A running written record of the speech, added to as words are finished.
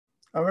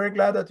I'm very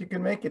glad that you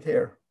can make it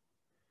here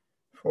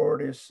for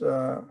this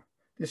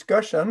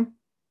discussion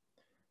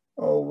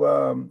of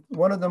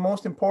one of the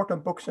most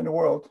important books in the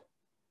world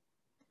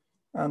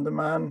and the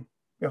man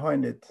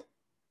behind it.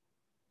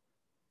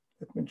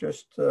 Let me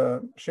just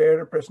share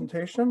the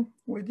presentation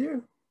with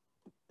you.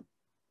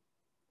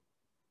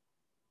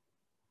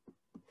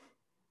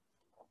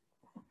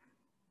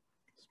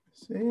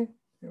 Let's see,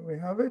 here we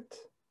have it.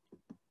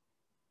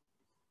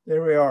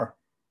 There we are.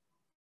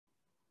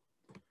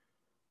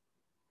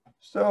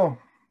 So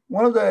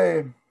one of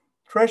the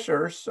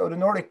treasures of the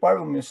Nordic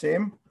Bible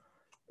Museum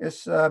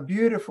is a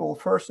beautiful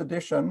first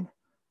edition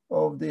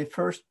of the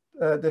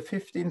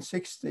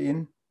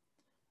 1516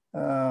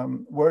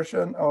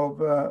 version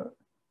of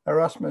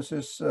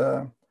Erasmus's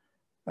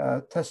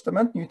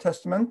Testament, New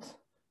Testament,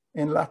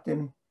 in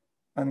Latin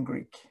and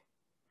Greek.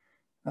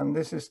 And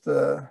this is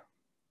the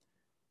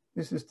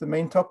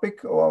main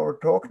topic of our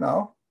talk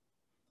now.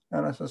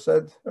 And as I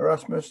said,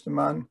 Erasmus, the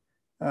man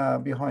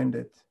behind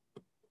it.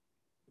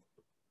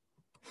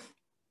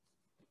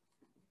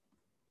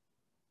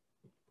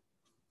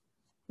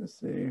 Let's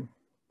see,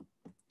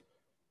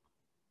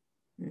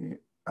 the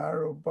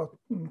arrow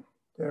button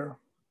there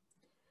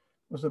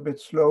was a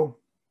bit slow.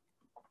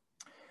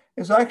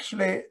 It's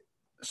actually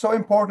so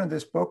important,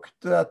 this book,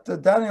 that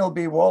Daniel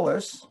B.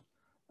 Wallace,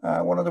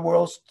 one of the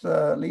world's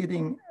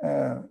leading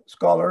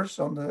scholars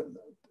on the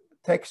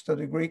text of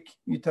the Greek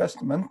New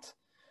Testament,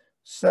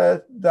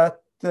 said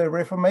that the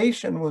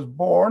Reformation was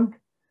born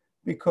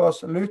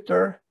because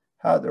Luther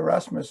had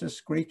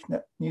Erasmus's Greek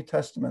New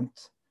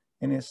Testament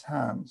in his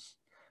hands.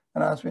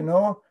 And as we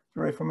know,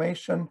 the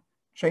Reformation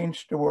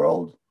changed the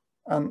world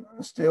and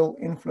still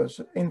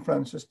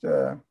influences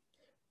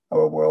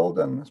our world,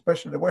 and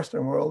especially the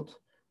Western world,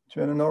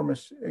 to an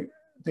enormous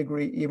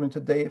degree, even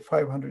today,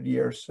 500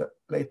 years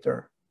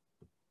later.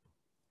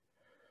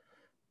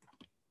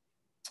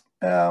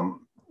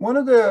 One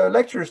of the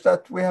lectures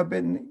that we have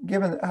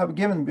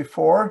given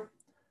before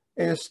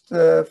is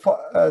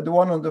the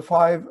one of the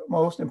 5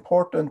 most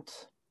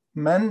important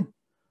men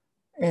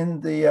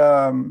in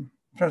the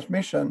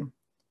transmission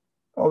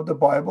of the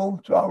Bible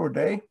to our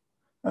day,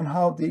 and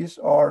how these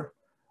are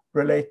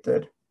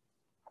related.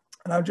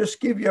 And I'll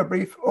just give you a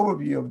brief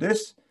overview of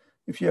this.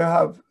 If you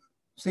have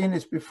seen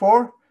this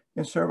before, it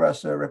can serve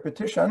as a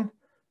repetition,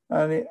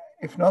 and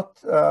if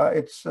not,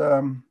 it's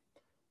a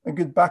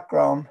good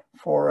background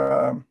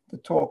for the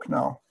talk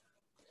now.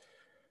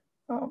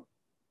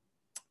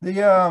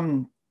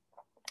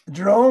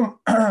 Jerome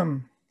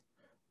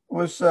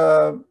was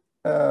a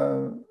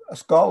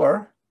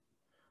scholar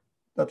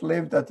that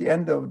lived at the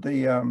end of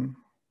the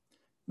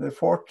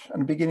 4th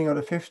and beginning of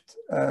the 5th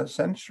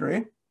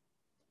century.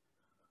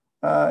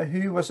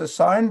 He was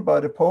assigned by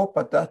the Pope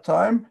at that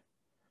time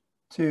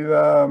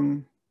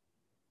to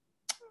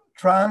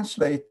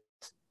translate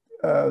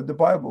the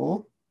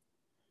Bible,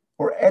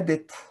 or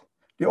edit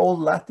the old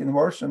Latin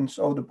versions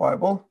of the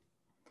Bible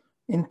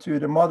into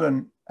the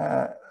modern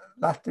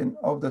Latin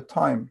of the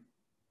time.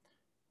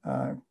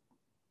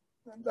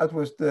 That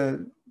was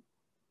the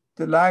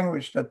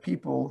language that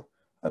people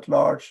at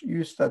large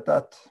used at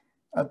that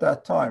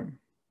time.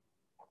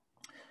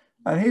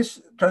 And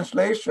his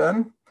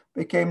translation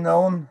became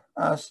known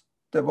as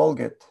the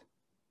Vulgate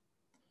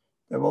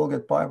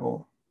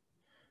Bible.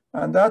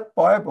 And that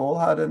Bible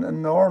had an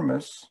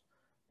enormous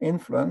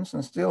influence,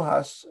 and still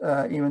has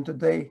even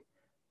today,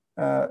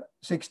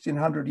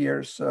 1600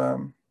 years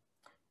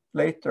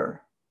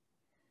later.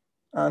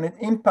 And it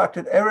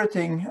impacted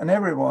everything and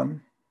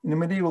everyone in the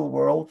medieval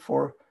world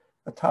for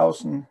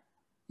 1,000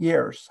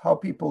 years. How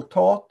people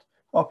taught,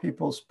 how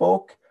people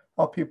spoke,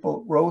 how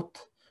people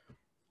wrote,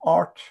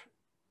 art,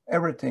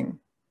 everything.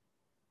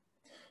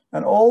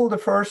 And all the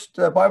first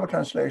Bible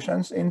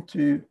translations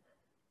into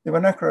the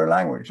vernacular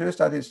languages,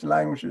 that is the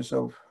languages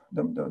of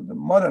the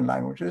modern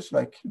languages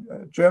like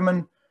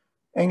German,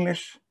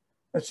 English,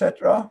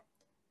 etc.,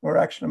 were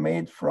actually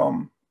made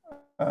from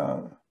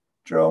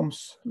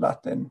Jerome's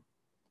Latin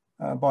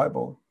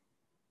Bible.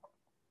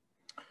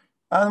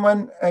 And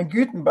when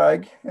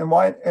Gutenberg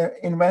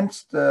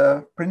invents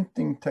the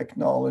printing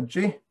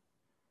technology,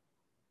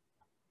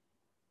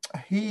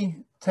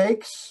 he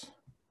takes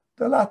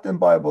the Latin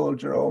Bible of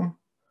Jerome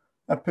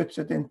and puts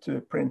it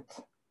into print.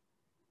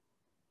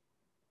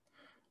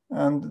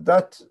 And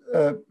that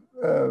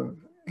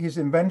his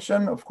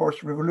invention, of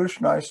course,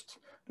 revolutionized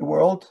the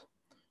world.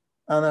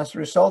 And as a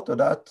result of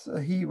that,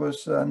 he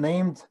was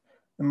named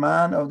the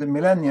man of the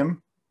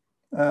millennium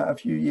a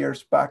few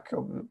years back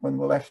when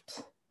we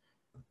left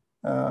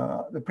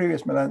the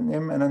previous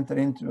millennium and entered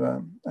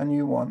into a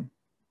new one.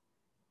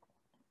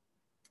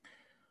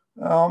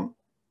 But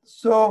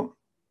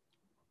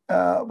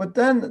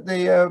then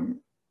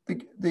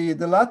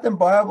the Latin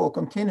Bible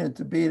continued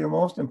to be the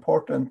most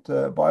important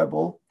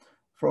Bible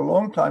for a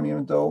long time,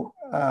 even though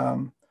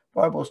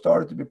Bible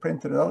started to be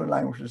printed in other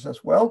languages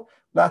as well.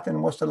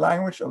 Latin was the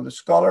language of the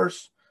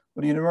scholars,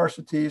 of the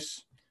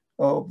universities,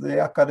 of the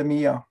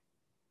academia.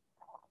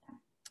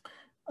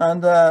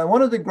 And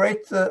one of the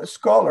great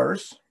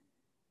scholars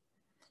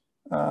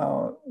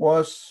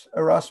was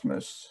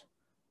Erasmus,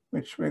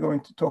 which we're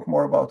going to talk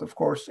more about, of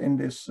course, in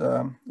this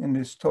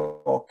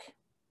talk.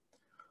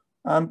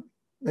 And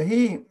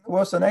he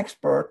was an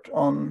expert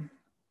on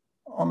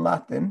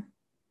Latin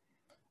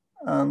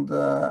and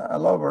a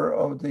lover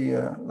of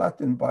the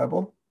Latin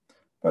Bible,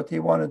 but he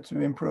wanted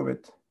to improve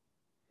it.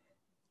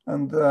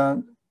 And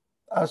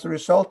as a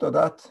result of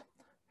that,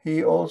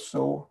 he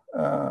also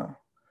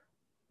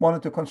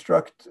wanted to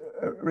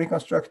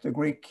reconstruct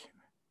the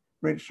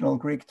original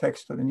Greek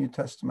text of the New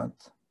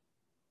Testament.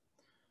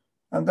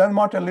 And then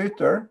Martin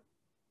Luther,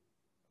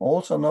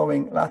 also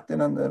knowing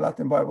Latin and the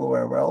Latin Bible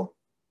very well,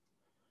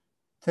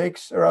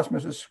 takes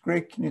Erasmus's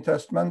Greek New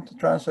Testament,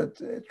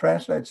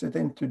 translates it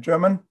into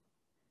German,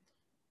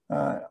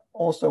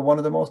 also one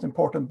of the most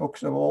important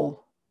books of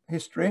all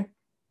history,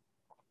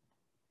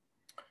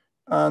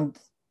 and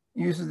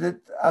uses it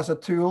as a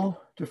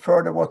tool to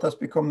further what has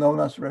become known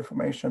as the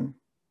Reformation.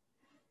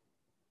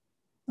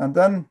 And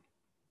then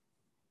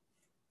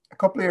a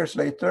couple of years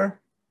later,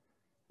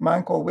 a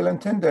man called William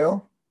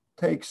Tyndale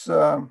takes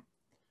the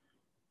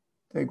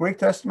Greek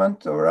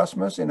Testament of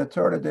Erasmus in the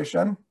 3rd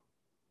edition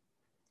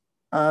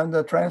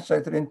and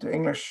translates it into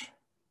English.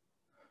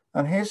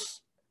 And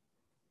his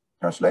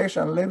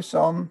translation lives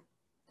on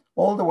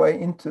all the way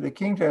into the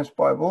King James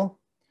Bible,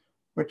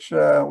 which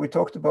we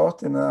talked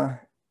about in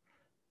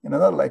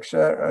another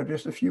lecture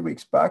just a few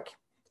weeks back.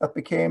 That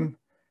became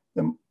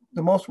the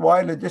most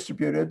widely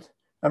distributed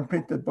and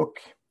printed book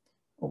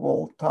of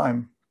all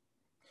time.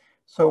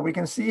 So we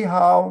can see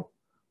how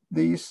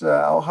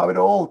how it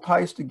all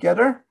ties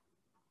together,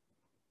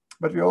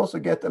 but we also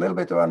get a little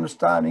bit of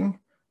understanding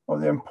of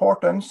the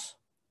importance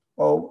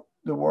of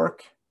the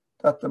work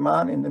that the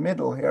man in the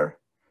middle here,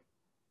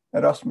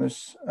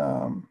 Erasmus,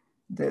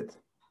 did.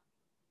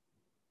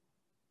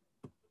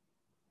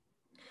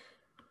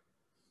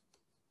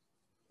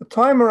 The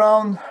time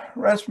around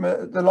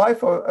the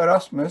life of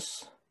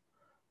Erasmus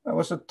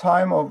was a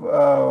time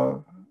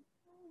of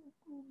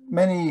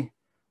many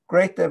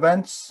great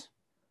events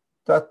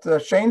that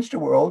changed the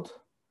world,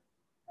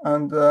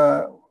 and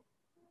the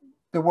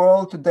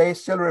world today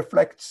still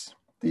reflects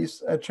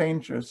these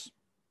changes.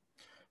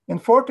 In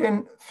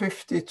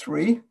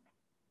 1453,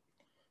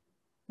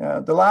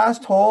 the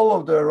last hall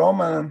of the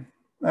Roman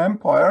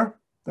Empire,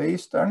 the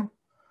Eastern,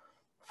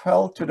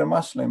 fell to the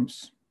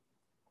Muslims.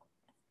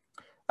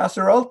 As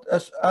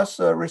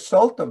a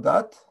result of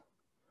that,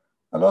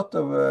 a lot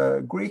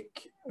of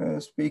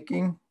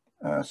Greek-speaking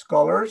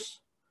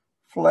scholars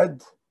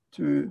fled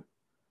to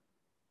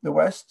the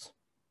West,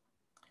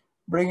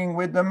 bringing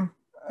with them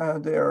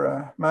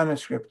their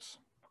manuscripts.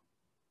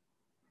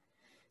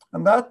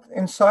 And that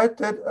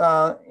incited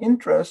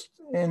interest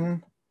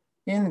in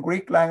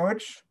Greek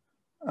language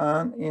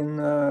and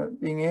in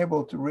being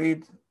able to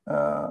read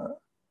the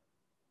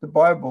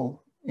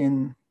Bible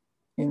in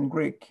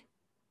Greek.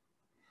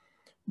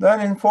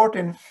 Then in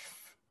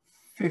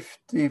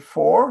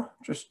 1454,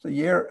 just a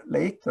year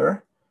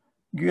later,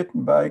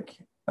 Gutenberg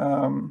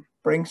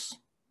brings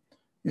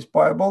his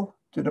Bible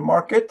to the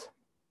market,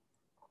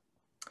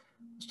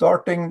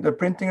 starting the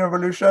printing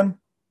revolution.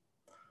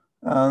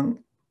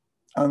 And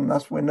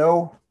as we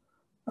know,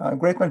 a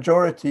great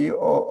majority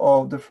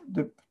of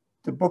the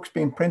books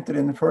being printed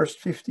in the first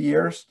 50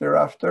 years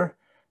thereafter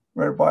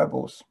were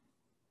Bibles.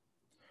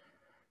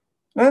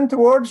 Then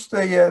towards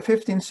the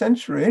 15th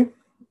century,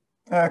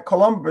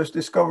 Columbus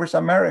discovers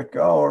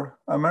America, or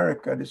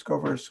America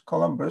discovers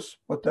Columbus,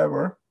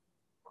 whatever.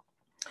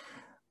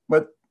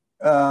 But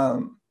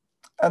an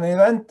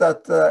event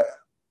that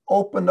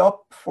opened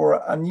up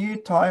for a new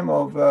time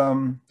of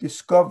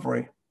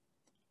discovery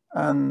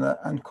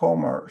and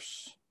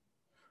commerce.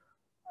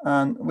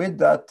 And with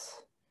that,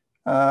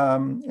 a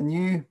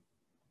new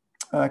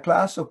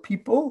class of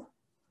people,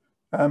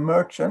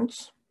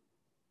 merchants,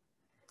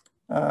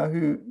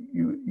 who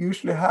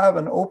usually have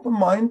an open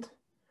mind,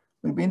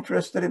 will be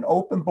interested in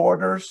open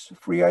borders,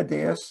 free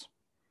ideas,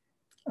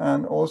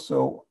 and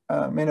also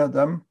many of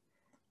them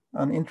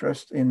an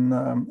interest in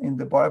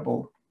the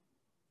Bible.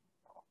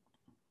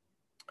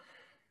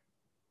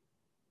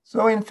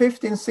 So in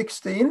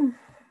 1516,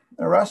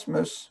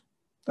 Erasmus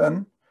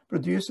then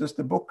produces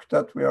the book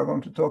that we are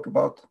going to talk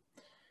about,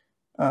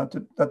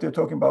 that we're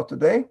talking about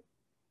today,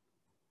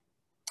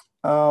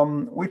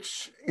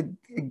 which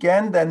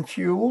again then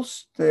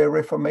fuels the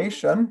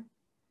Reformation.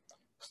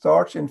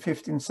 Starts in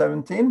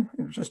 1517,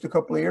 just a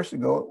couple of years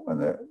ago,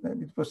 when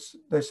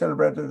they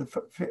celebrated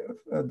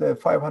the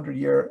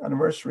 500-year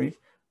anniversary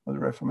of the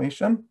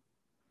Reformation.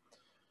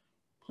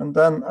 And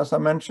then, as I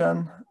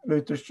mentioned,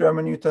 Luther's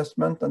German New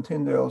Testament and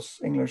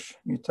Tyndale's English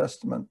New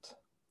Testament.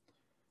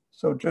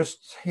 So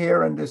just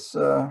here in this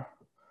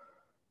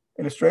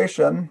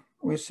illustration,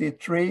 we see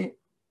three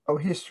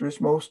of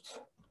history's most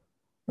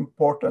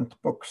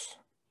important books,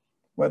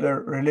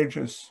 whether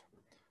religious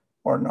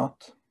or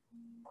not.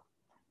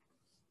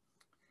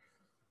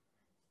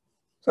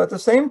 So at the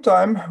same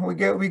time, we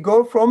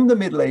go from the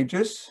Middle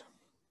Ages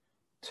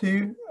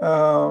to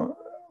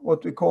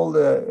what we call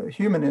the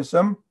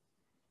humanism.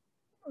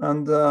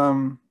 And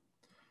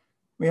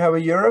we have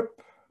a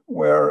Europe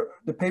where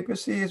the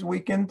papacy is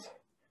weakened.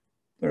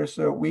 There's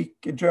a weak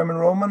German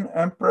Roman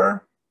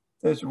emperor.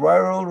 There's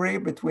rivalry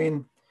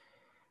between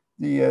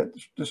the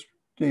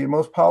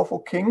most powerful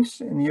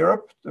kings in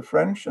Europe, the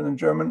French and the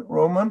German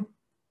Roman,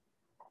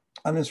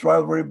 and there's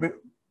rivalry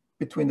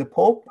between the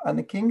Pope and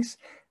the kings.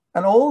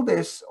 And all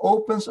this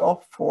opens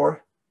up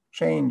for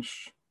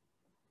change.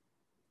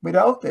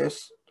 Without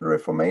this, the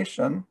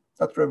Reformation,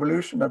 that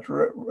revolution that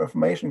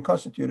Reformation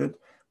constituted,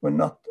 would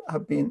not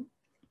have been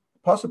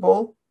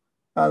possible.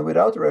 And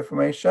without the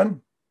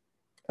Reformation,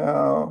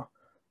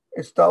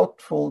 it's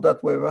doubtful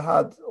that we've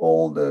had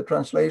all the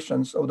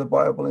translations of the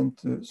Bible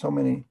into so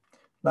many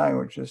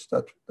languages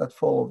that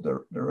followed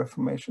the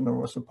Reformation or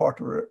was a part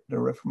of the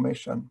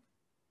Reformation.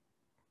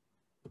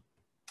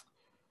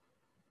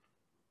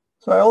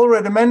 So I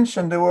already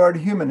mentioned the word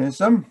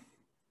humanism.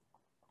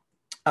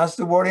 As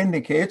the word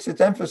indicates, it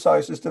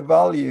emphasizes the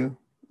value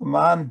of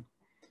man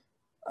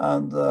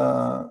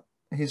and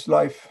his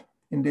life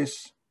in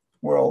this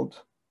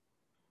world.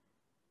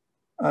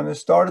 And it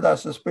started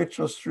as a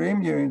spiritual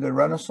stream during the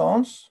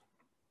Renaissance,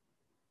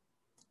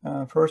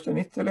 first in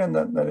Italy, and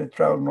then it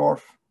traveled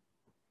north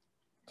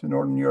to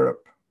Northern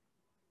Europe.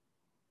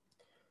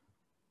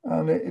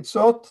 And it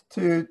sought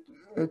to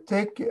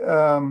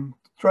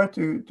try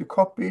to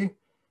copy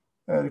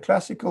the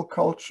classical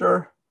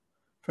culture,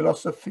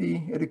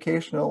 philosophy,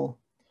 educational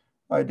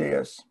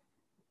ideas.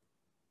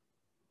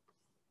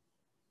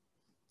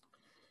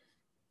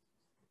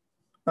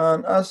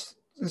 And as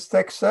this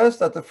text says,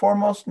 that the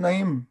foremost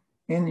name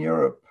in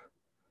Europe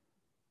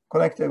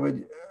connected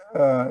with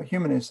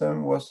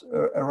humanism was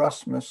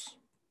Erasmus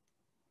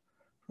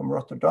from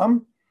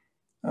Rotterdam,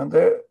 and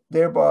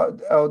thereby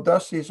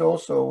thus he's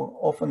also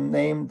often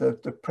named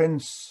the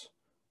prince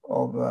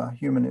of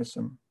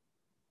humanism.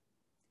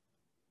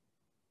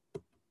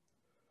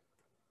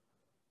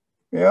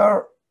 We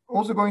are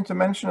also going to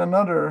mention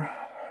another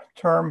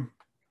term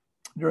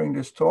during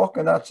this talk,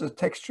 and that's a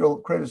textual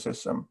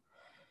criticism.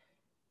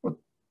 But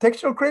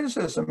textual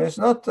criticism is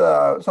not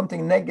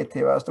something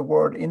negative, as the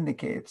word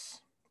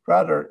indicates,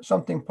 rather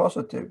something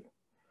positive.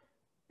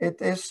 It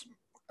is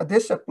a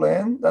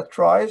discipline that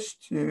tries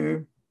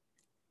to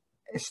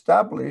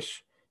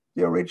establish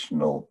the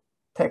original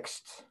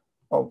text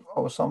of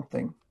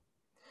something.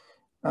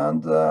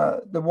 And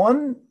the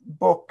one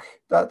book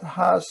that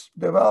has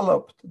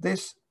developed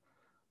this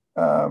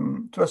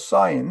to a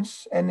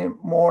science any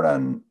more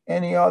than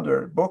any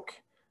other book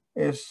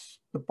is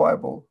the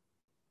Bible.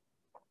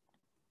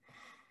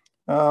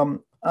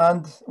 And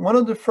one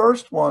of the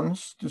first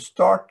ones to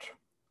start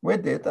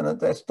with it and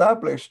to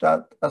establish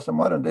that as a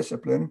modern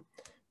discipline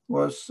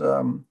was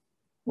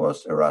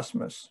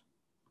Erasmus,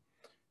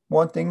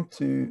 wanting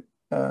to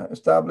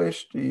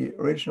establish the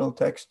original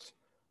text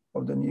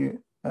of the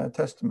New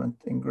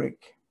Testament in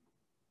Greek.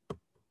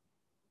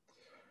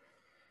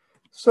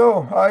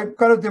 So I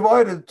kind of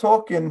divided the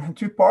talk in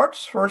two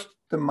parts. First,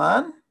 the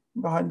man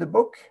behind the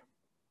book,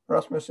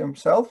 Erasmus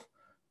himself,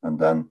 and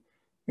then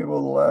we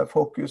will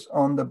focus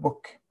on the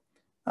book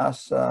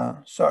as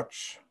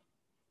such.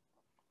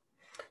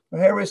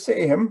 Here we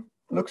see him.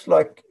 He looks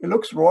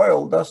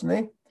royal, doesn't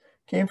he?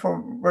 Came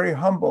from very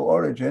humble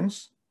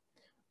origins,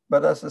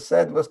 but as I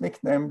said, was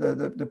nicknamed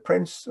the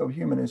Prince of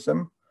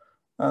Humanism,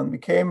 and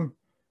became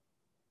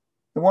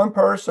the one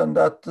person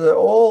that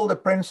all the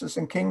princes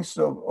and kings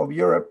of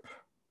Europe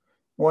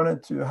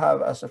wanted to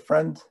have as a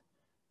friend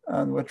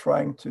and were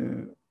trying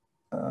to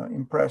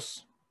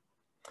impress.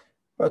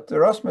 But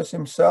Erasmus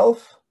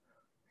himself,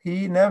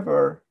 he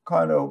never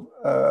kind of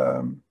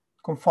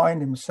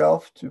confined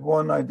himself to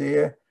one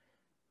idea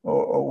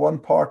or one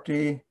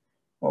party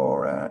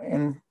or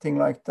anything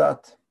like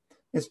that.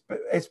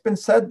 It's been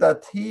said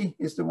that he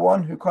is the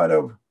one who kind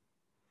of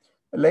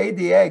laid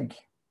the egg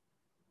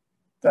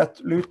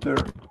that Luther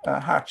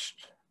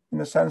hatched, in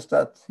the sense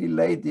that he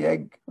laid the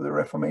egg of the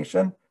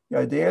Reformation, the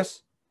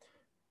ideas,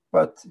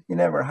 but he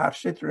never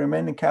hatched it. He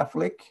remained a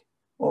Catholic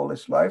all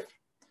his life.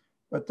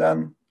 But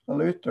then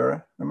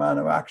Luther, a man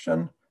of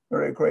action, a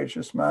very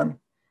courageous man,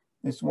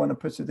 is the one who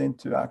puts it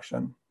into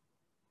action.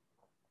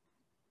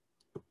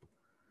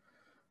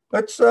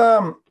 Let's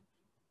look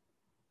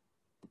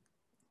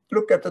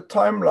at the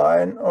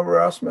timeline of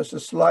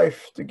Erasmus's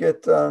life to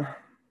get an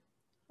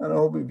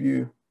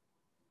overview.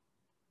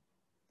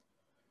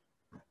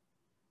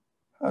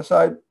 As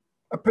I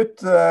put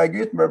the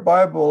Gutenberg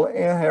Bible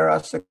in here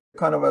as a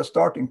kind of a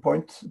starting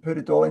point to put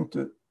it all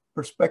into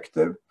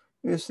perspective.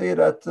 You see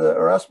that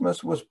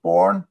Erasmus was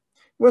born.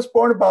 He was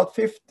born about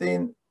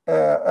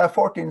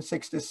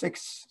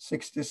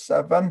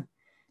 1466-67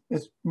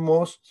 is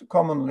most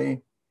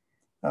commonly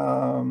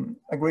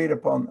agreed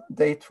upon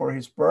date for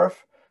his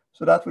birth.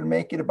 So that would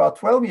make it about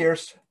 12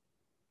 years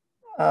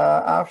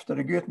after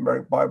the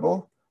Gutenberg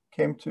Bible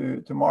came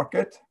to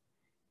market.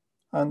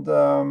 And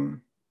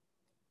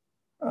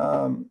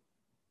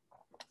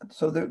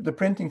so the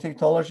printing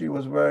technology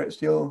was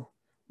still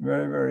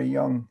very, very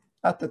young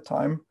at the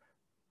time,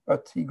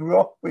 but he grew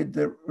up with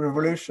the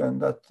revolution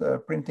that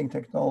printing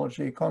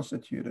technology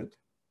constituted.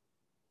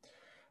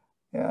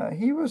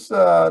 He was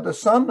the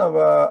son of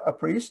a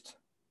priest,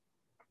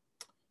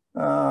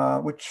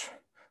 which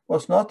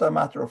was not a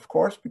matter of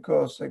course,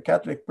 because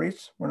Catholic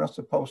priests were not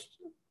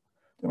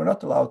they were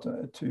not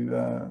allowed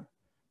to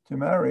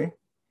marry.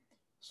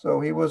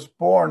 So he was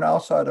born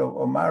outside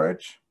of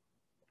marriage.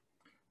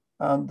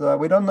 And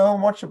we don't know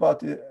much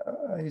about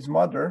his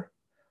mother,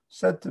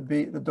 said to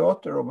be the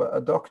daughter of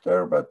a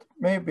doctor, but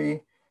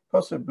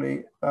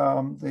possibly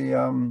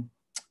the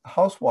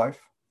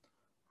housewife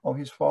of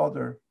his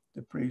father,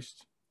 the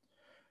priest.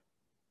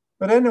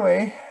 But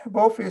anyway,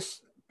 both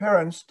his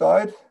parents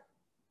died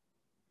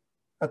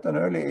at an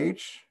early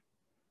age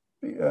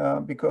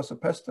because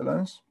of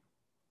pestilence,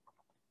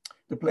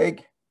 the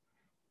plague.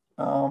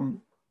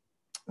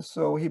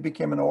 So he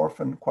became an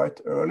orphan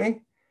quite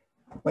early.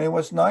 When he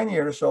was 9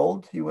 years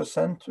old, he was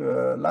sent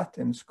to a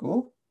Latin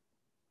school.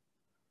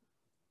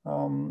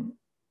 And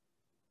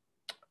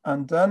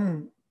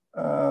then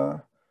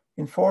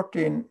in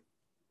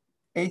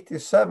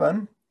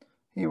 1487,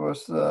 he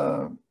was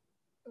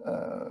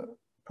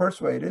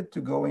persuaded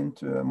to go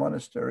into a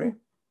monastery,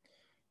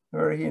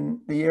 where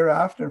the year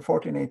after, in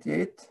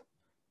 1488,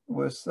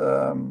 was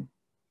then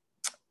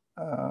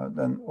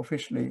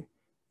officially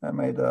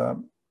made a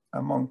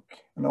monk,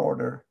 an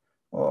order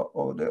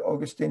of the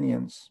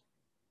Augustinians.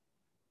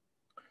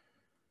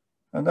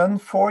 And then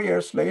 4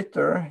 years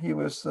later, he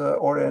was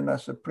ordained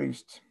as a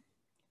priest.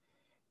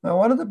 Now,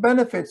 one of the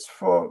benefits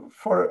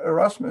for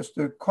Erasmus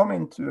to come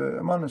into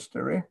a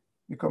monastery,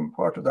 become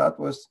part of that,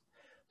 was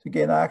to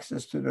gain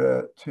access to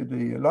the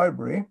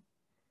library,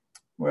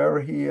 where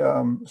he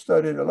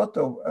studied a lot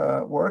of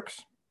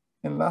works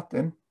in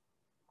Latin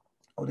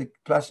of the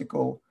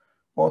classical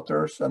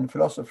authors and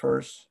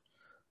philosophers,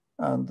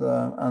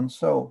 and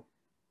so.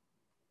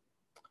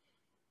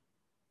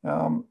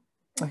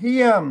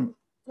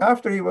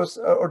 After he was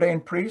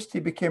ordained priest, he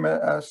became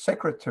a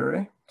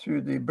secretary to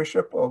the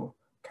Bishop of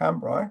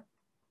Cambrai.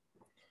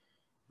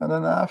 And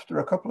then after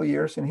a couple of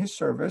years in his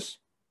service,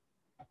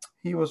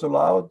 he was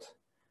allowed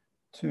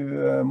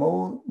to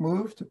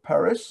move to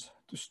Paris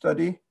to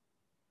study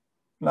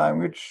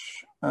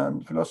language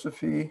and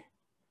philosophy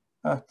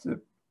at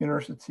the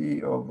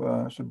University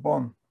of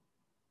Sorbonne.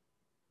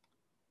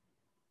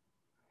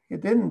 He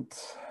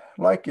didn't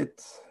like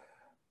it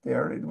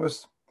there. It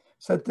was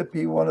said to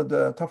be one of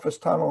the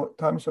toughest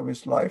times of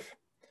his life.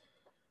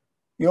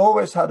 He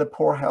always had a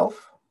poor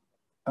health.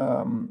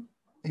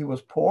 He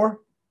was poor,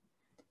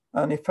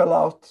 and he fell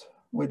out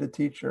with the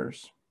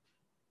teachers.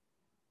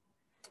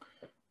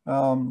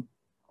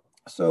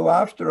 So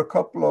after a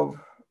couple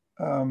of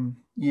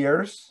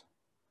years,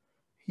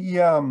 he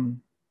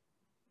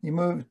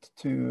moved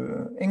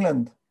to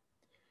England,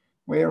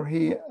 where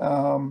he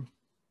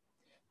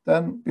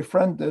then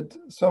befriended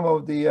some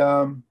of the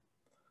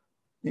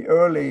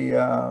early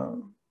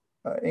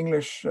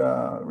English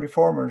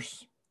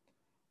reformers,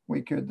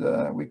 we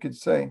could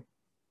say,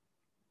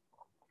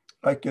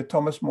 like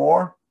Thomas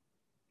More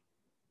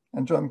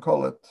and John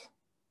Colet.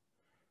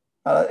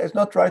 It's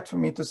not right for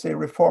me to say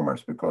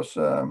reformers, because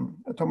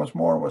Thomas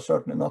More was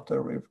certainly not a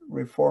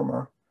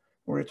reformer.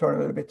 We'll return a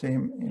little bit to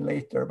him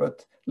later,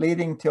 but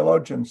leading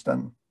theologians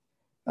then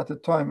at the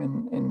time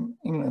in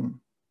England.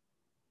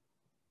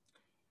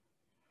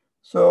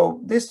 So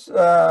this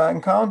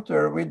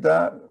encounter with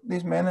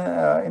these men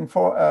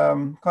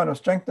kind of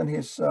strengthened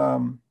his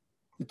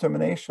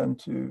determination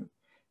to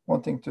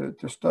wanting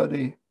to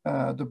study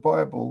the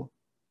Bible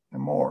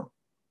more.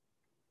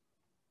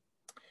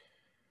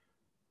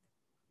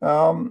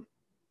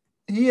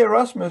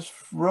 Erasmus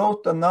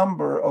wrote a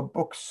number of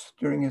books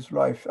during his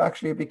life.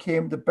 Actually, he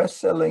became the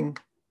best-selling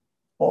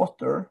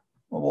author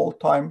of all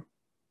time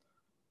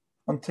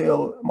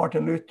until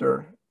Martin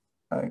Luther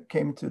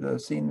came to the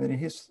scene with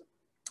his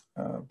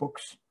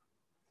books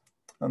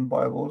and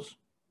Bibles.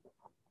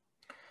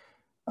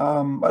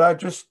 But I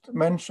just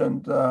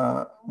mentioned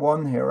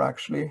one here,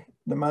 actually,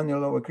 the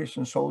Manual of a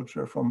Christian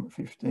Soldier from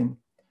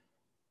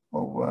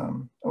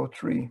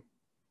 1503.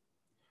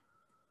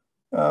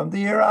 The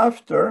year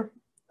after,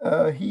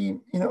 he,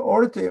 in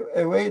order to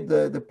evade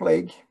the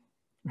plague,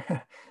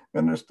 we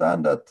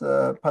understand that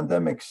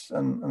pandemics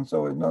and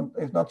so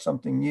is not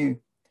something new.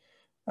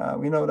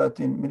 We know that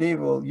in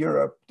medieval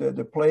Europe,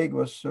 the plague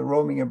was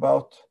roaming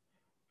about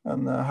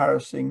and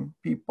harassing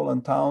people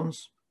and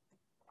towns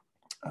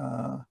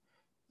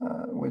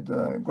with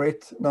a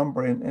great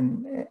number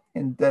in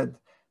dead.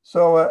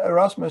 So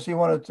Erasmus, he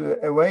wanted to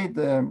evade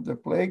the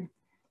plague.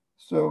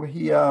 So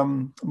he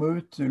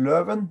moved to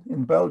Leuven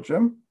in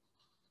Belgium,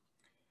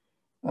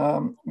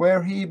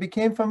 where he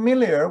became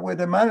familiar with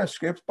the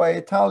manuscripts by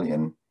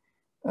Italian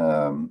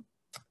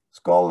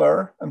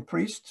scholar and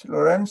priest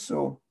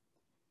Lorenzo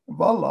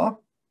Valla,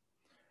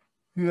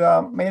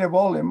 who made a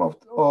volume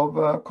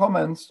of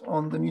comments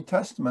on the New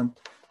Testament.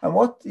 And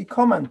what he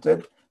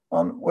commented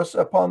on was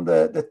upon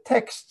the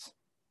text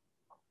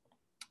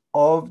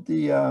of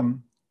the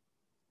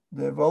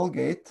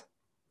Vulgate,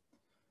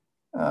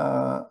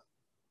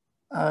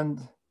 and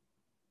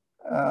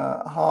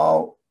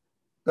how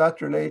that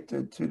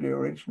related to the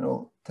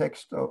original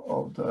text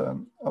of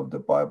the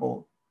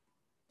Bible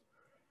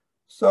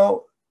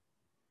So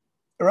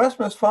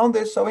Erasmus found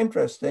this so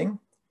interesting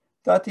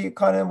that he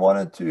kind of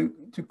wanted to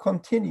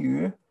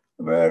continue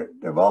where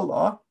de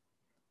Valla,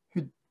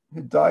 who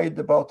died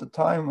about the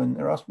time when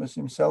Erasmus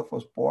himself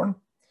was born,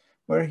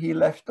 where he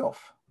left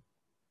off.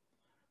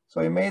 So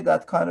he made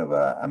that kind of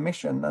a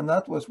mission, and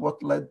that was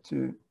what led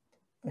to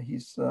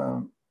his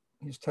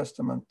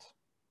testament.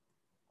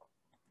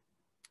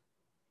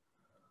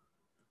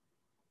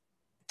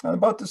 And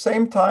about the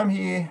same time,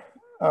 he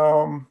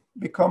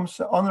becomes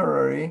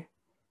honorary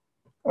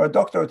or a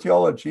doctor of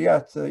theology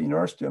at the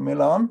University of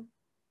Milan,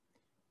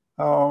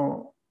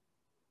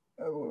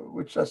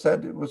 which I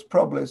said it was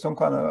probably some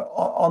kind of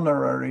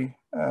honorary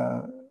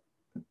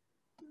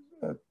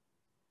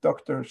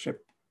doctorship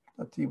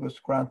that he was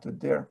granted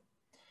there.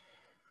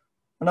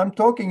 And I'm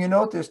talking, you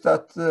notice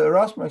that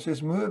Erasmus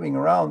is moving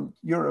around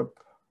Europe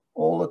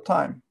all the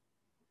time.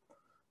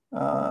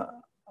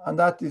 And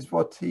that is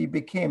what he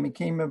became.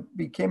 He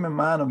became a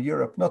man of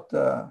Europe, not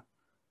a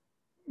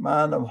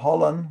man of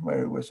Holland, where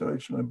he was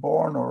originally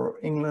born, or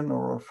England,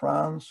 or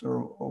France,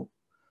 or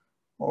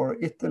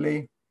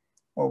Italy,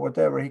 or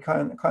whatever. He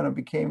kind of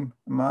became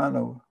a man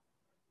of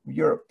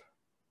Europe.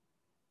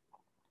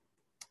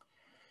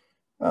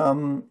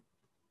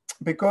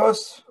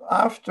 Because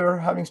after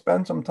having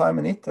spent some time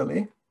in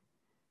Italy,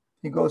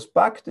 he goes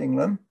back to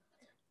England,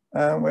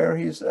 where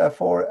he's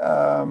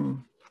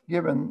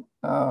given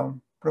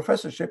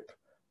professorship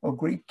of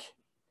Greek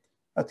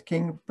at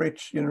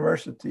Cambridge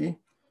University,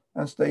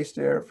 and stays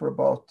there for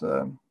about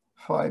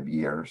 5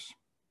 years.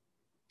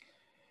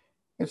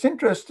 It's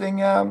interesting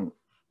that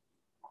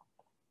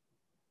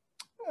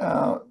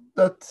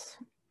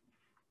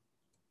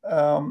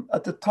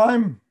at the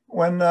time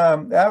when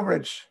the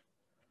average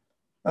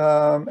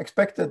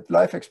expected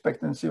life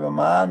expectancy of a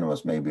man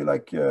was maybe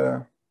like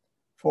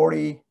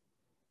 40,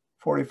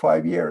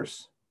 45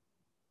 years,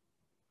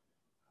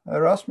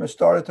 Erasmus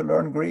started to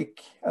learn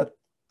Greek at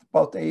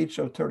about the age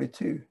of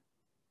 32.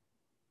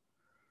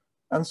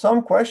 And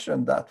some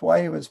questioned that,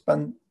 why he would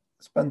spend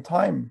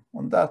time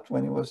on that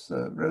when he was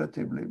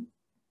relatively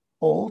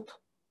old.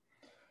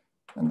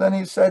 And then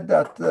he said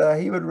that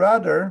he would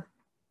rather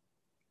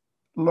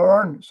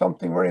learn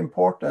something very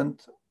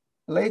important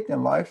late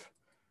in life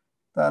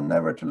than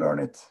never to learn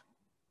it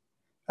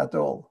at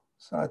all.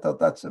 So I thought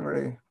that's a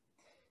very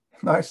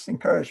nice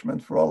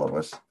encouragement for all of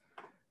us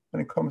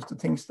when it comes to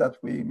things that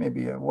we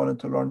maybe wanted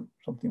to learn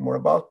something more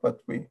about,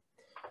 but we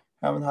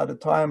haven't had the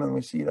time, and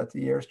we see that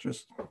the years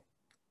just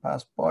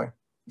pass by.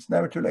 It's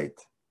never too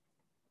late.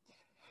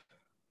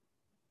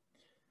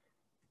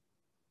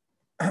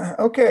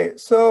 Okay,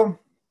 so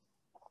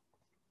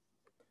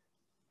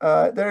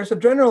there is a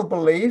general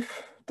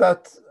belief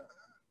that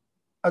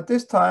at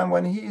this time,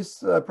 when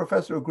he's a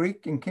professor of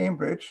Greek in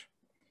Cambridge,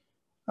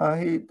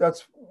 he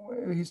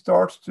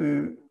starts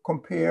to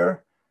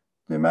compare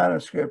the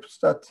manuscripts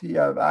that he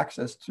have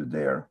access to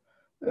there.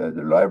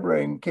 The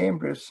library in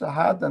Cambridge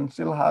had and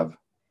still have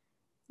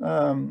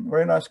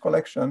very nice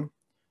collection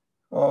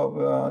of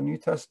New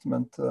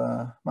Testament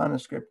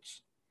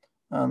manuscripts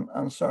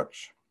and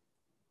such.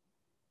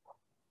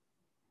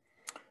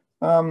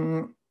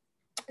 In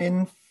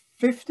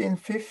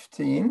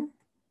 1515,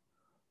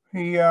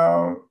 he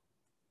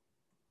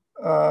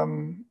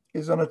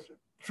is on a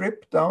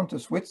trip down to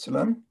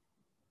Switzerland,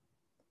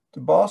 to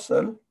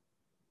Basel,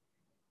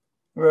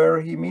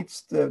 where he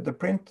meets the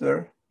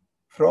printer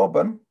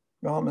Froben,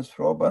 Johannes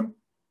Froben,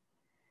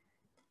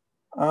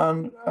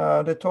 and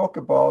they talk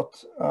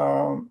about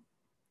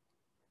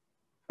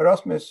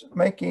Erasmus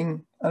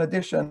making an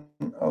edition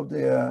of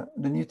the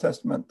New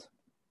Testament.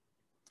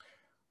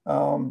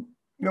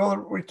 You'll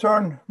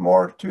return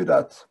more to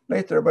that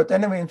later, but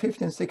anyway, in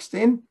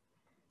 1516,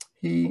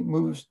 he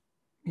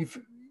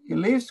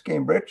leaves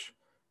Cambridge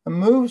and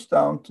moves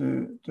down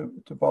to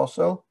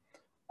Basel,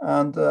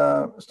 and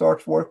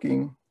starts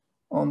working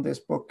on this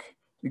book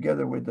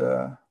together with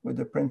the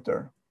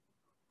printer.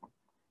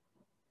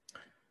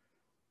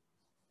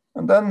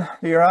 And then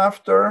the year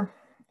after,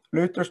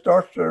 Luther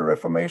starts the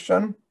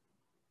Reformation.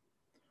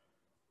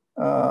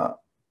 In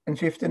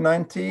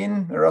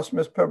 1519,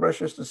 Erasmus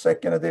publishes the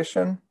second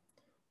edition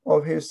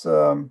of his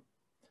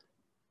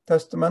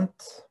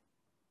Testament.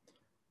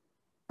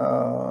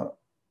 And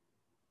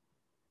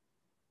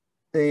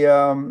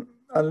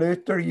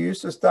Luther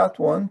uses that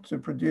one to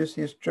produce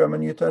his German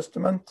New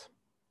Testament.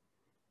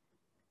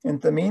 In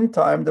the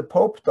meantime, the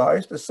Pope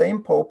dies, the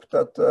same Pope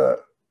that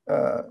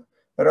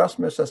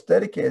Erasmus has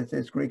dedicated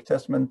his Greek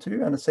Testament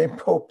to, and the same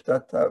Pope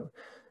that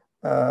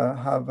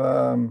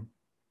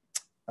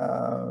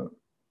have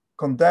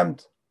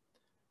condemned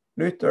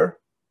Luther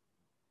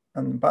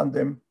and banned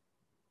him,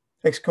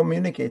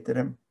 excommunicated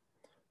him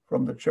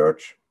from the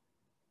church.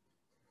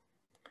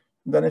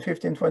 And then in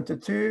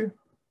 1522,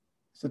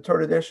 it's the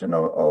third edition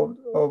of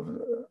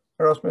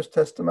Erasmus'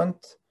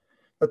 Testament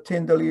that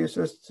Tyndale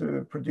uses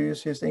to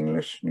produce his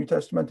English New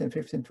Testament in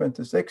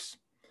 1526.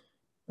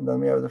 And then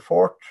we have the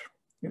fourth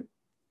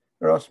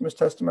Erasmus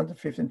Testament in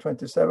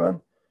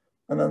 1527,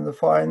 and then the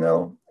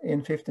final in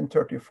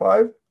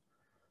 1535.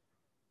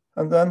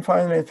 And then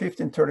finally in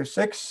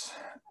 1536,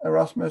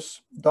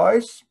 Erasmus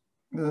dies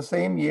the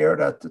same year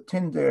that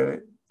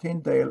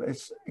Tyndale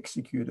is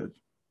executed.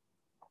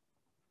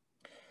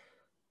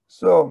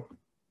 So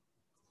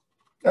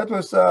that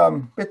was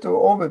a bit of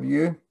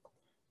overview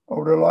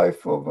of the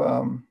life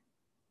of,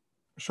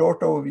 short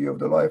overview of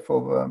the life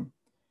of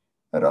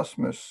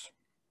Erasmus.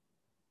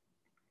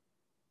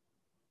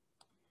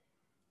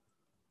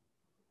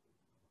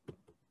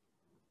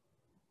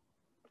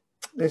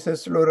 This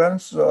is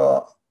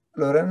Lorenzo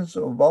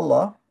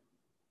Valla,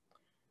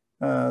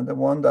 the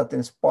one that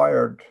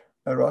inspired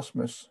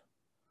Erasmus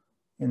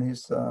in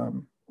his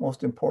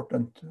most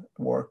important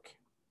work.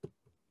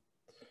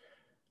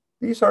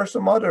 These are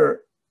some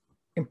other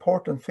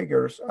important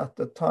figures at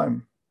the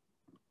time.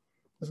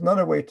 There's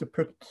another way to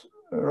put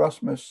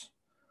Erasmus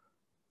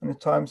and the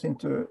times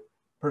into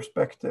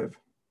perspective.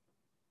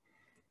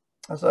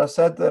 As I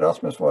said,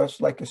 Erasmus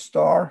was like a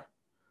star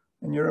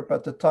in Europe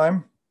at the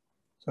time,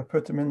 so I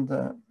put him in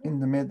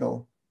the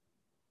middle.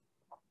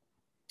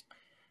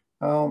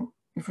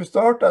 If we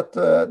start at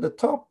the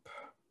top,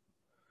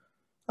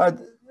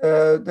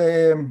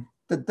 the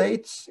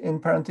dates in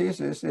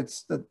parentheses,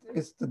 it's the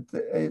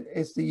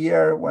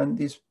year when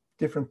these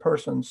different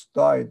persons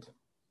died.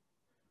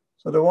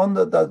 So the one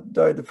that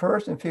died the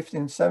first in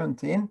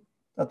 1517,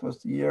 that was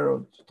the year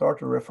of the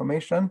start of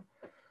Reformation.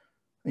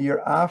 The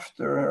year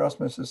after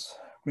Erasmus's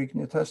Greek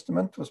New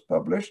Testament was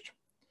published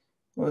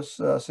was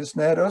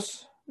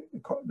Cisneros,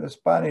 the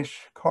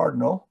Spanish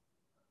cardinal,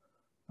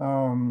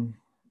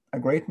 a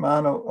great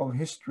man of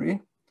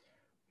history,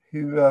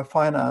 who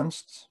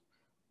financed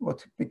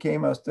what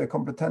became as the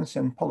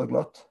Complutensian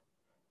polyglot,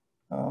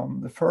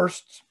 the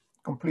first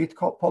complete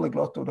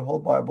polyglot of the whole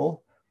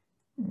Bible.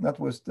 That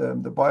was the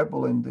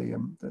Bible in the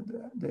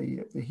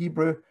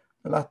Hebrew,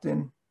 the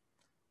Latin,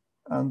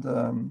 and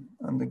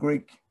the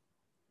Greek.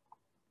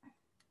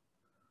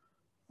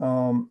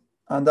 And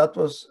that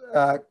was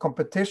a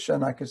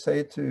competition, I could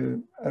say,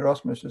 to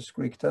Erasmus's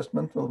Greek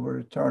Testament. We'll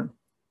return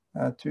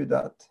to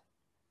that.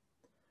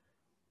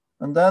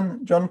 And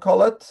then John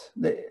Colet,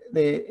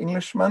 the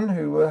Englishman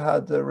who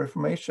had the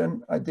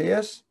Reformation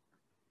ideas,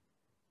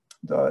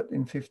 died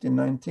in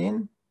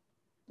 1519,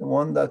 the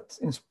one that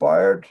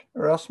inspired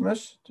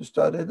Erasmus to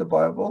study the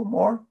Bible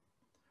more.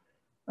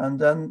 And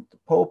then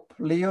Pope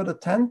Leo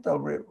X, I'll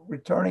be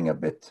returning a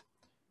bit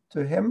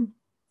to him,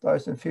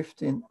 dies in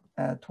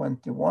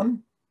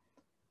 1521,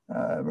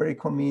 very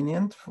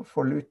convenient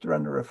for Luther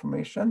and the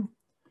Reformation.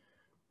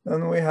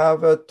 Then we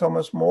have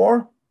Thomas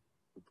More,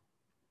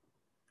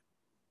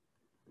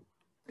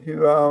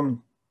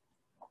 who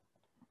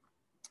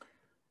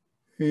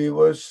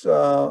was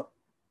a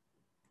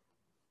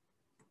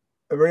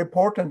very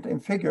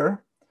important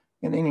figure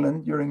in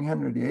England during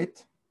Henry VIII,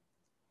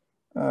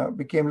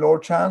 became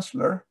Lord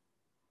Chancellor.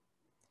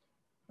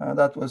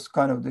 That was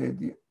kind of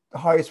the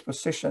highest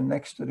position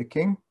next to the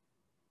king.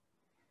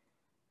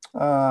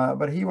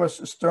 But he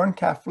was a stern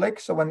Catholic,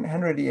 so when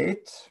Henry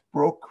VIII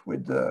broke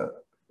with the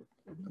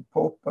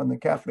Pope and the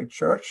Catholic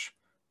Church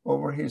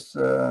over his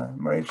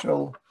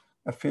marital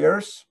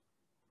affairs,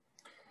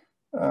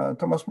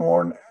 Thomas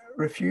More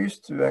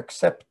refused to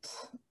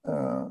accept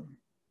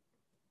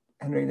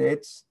Henry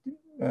VIII's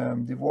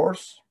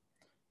divorce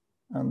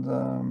and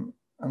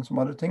some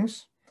other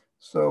things.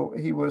 So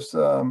he was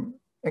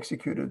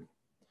executed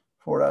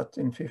for that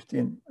in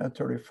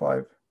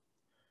 1535.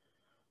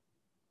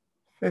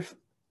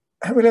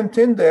 William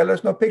Tyndale,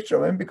 there's no picture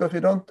of him because we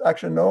don't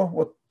actually know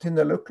what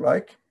Tyndale looked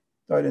like.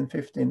 Died in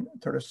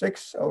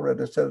 1536. I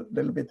already said a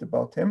little bit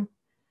about him.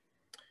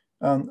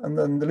 And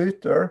then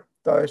Luther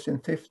dies in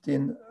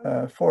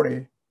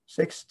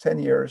 1546, 10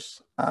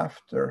 years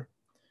after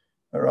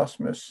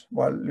Erasmus,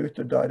 while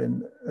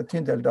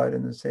Tyndale died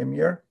in the same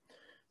year.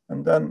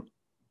 And then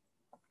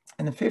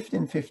in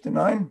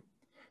 1559,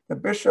 the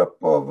Bishop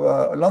of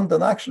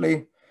London,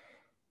 actually,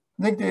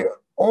 I think the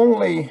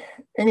only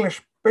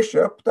English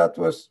bishop that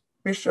was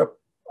bishop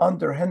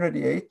under Henry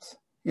VIII,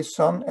 his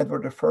son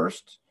Edward I,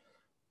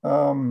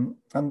 and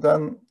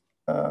then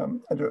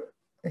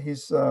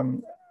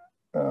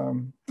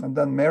and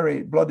then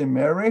Mary, Bloody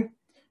Mary,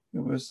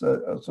 who was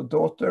also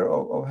daughter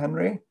of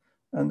Henry,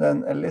 and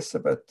then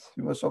Elizabeth,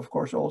 who was of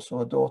course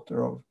also a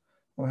daughter of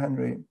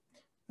Henry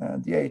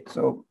VIII.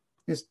 So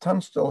his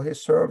Tunstall, he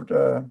served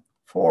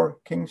 4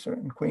 kings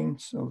and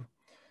queens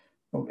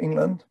of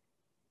England,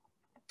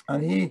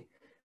 and he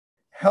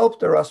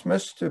helped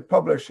Erasmus to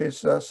publish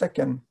his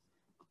second,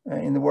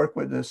 in the work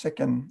with the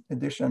second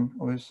edition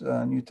of his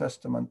New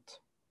Testament.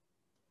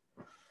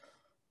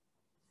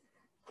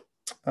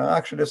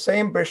 Actually, the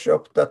same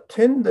bishop that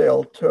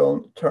Tyndale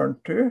turned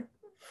to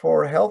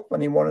for help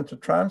when he wanted to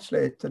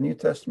translate the New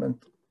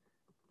Testament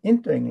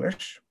into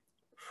English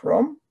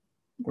from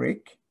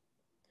Greek,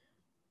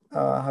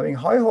 having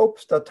high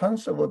hopes that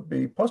Tunstall would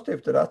be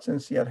positive to that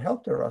since he had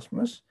helped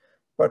Erasmus,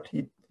 but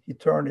he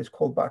turned his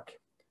call back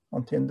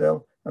on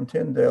Tyndale, and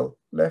Tyndale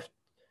left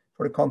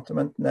for the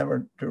continent,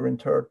 never to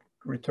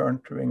return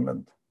to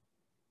England.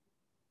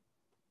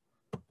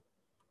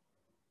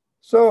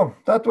 So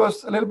that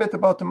was a little bit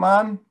about the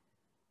man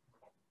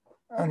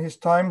and his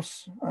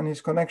times and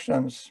his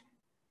connections.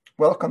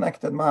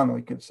 Well-connected man,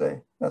 we could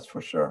say, that's for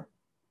sure.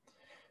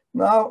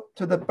 Now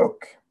to the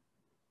book.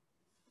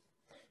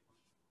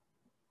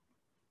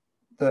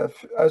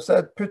 I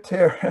said put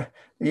here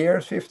the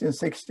years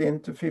 1516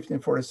 to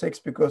 1546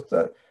 because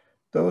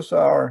those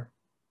are,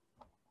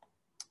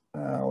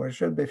 or it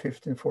should be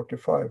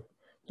 1545.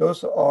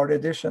 Those are the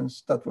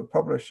editions that were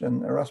published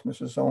in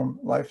Erasmus's own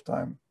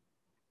lifetime.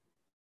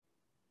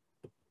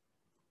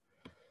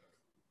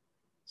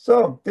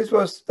 So this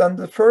was then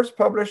the first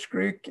published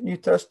Greek New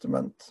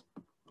Testament.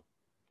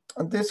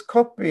 And this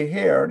copy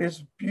here,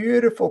 this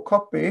beautiful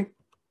copy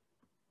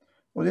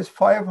of this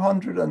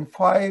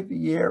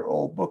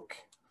 505-year-old book,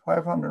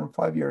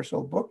 505 years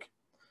old book,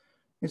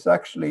 is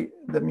actually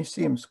the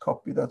museum's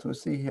copy that we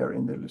see here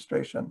in the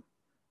illustration.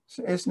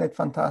 So isn't it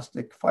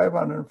fantastic?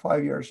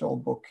 505 years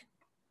old book.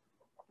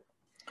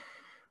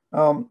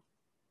 And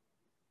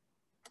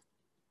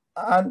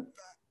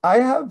I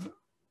have,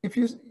 if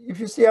you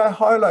see, I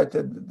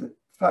highlighted the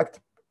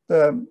fact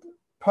the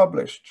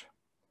published,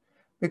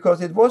 because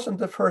it wasn't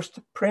the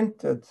first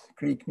printed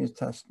Greek New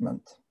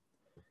Testament.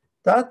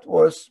 That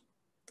was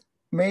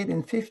made in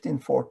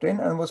 1514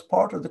 and was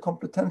part of the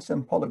Complutense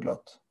and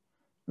Polyglot.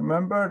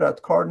 Remember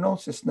that Cardinal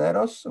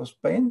Cisneros of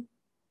Spain,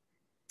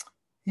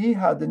 he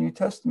had the New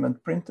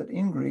Testament printed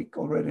in Greek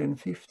already in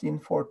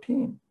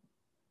 1514.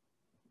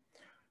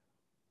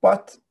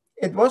 But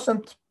it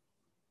wasn't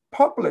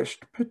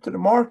published, put to the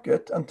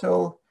market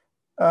until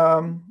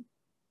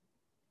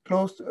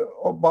close to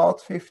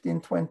about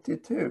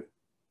 1522.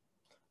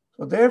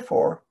 So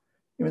therefore,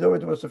 even though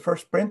it was the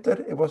first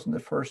printed, it wasn't the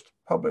first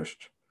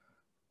published.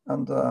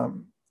 And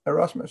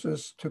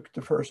Erasmus took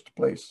the first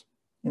place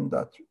in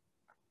that.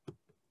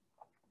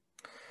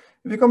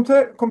 If you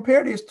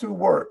compare these two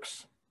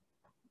works,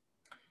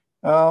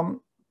 the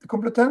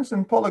Complutense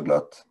and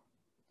Polyglot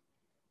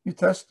New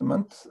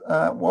Testament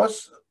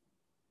was,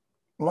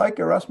 like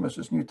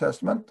Erasmus's New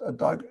Testament, a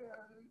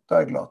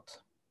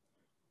diglot.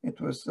 It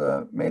was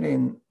made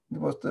in, it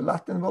was the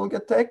Latin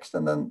Vulgate text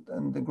and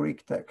then the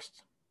Greek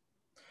text.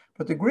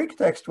 But the Greek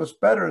text was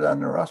better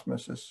than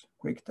Erasmus's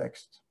Greek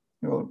text.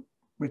 You will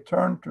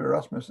return to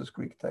Erasmus's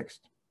Greek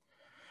text.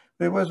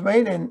 It was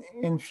made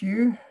in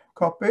few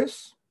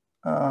copies,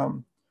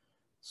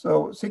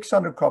 so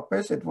 600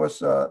 copies. It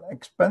was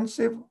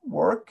expensive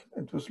work.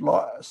 It was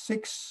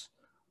 6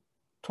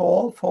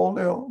 tall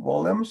folio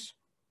volumes,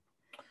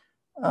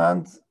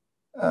 and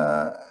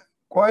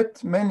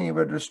quite many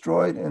were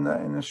destroyed in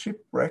a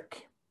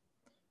shipwreck.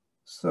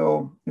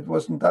 So it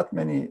wasn't that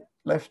many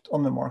left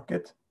on the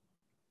market.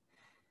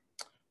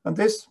 And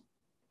this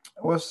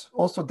was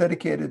also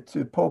dedicated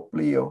to Pope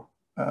Leo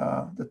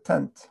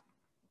X.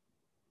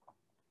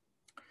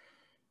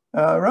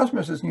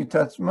 Erasmus's New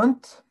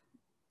Testament,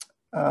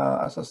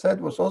 as I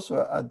said, was also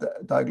a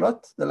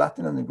diglot, the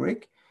Latin and the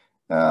Greek.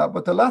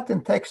 But the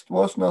Latin text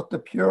was not the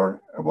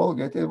pure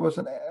Vulgate. It was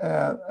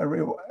a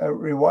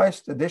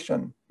revised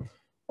edition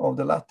of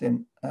the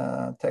Latin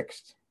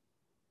text.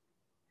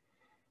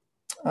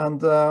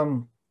 And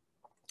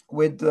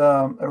with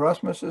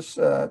Erasmus's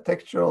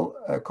textual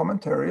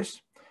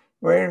commentaries,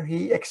 where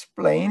he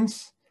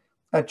explains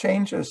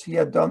changes he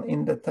had done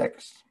in the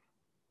text.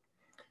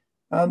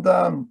 And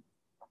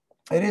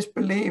it is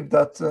believed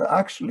that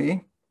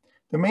actually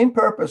the main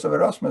purpose of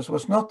Erasmus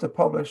was not to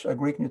publish a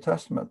Greek New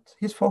Testament.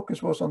 His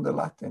focus was on the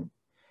Latin,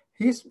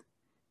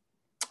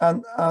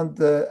 and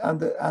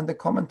the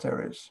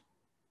commentaries.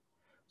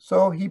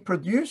 So he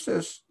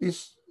produces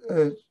this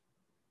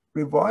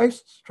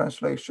revised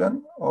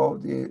translation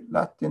of the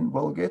Latin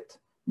Vulgate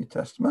New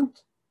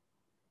Testament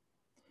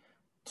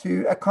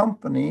to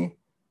accompany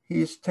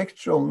his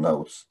textual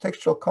notes,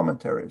 textual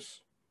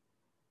commentaries,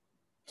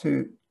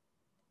 and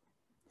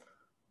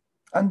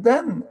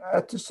then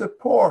to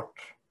support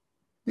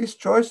this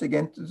choice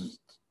again,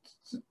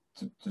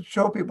 to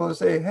show people, to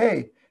say,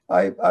 hey,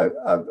 I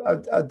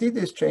did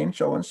this change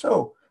so and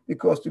so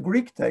because the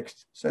Greek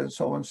text says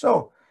so and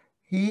so.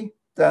 He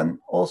then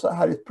also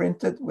had it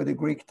printed with the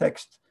Greek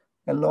text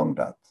along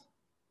that.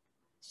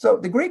 So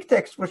the Greek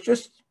text was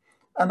just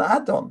an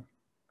add-on.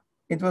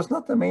 It was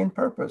not the main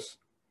purpose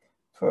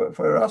for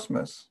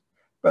Erasmus,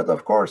 but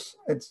of course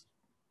it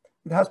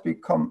has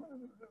become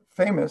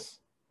famous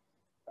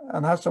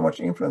and has so much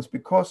influence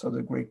because of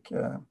the Greek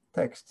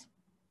text.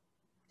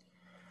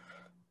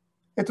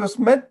 It was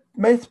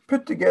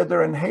put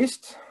together in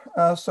haste,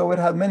 so it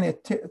had many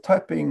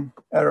typing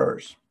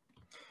errors.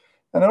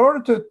 And in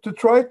order to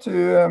try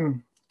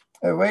to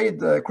evade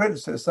the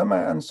criticism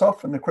and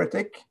soften the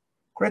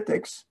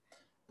critics,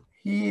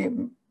 he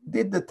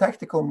did the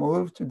tactical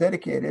move to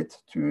dedicate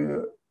it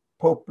to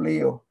Pope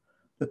Leo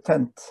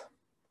X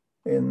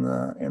in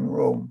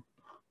Rome.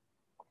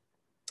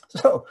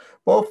 So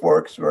both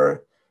works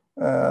were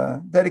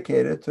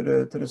dedicated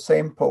to the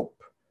same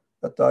Pope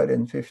that died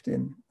in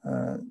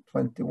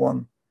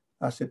 1521,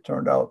 as it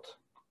turned out.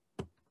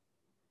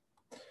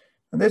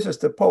 And this is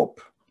the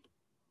Pope.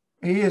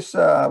 He is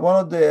one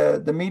of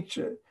the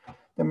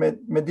the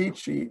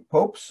Medici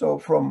popes, so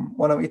from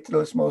one of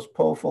Italy's most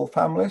powerful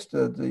families,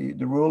 the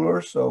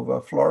rulers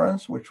of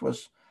Florence, which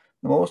was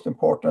the most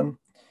important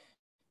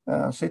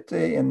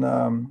city in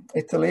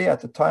Italy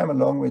at the time,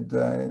 along with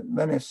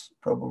Venice,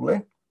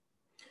 probably.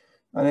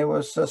 And he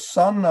was a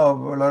son of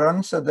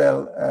Lorenzo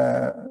del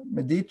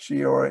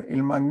Medici, or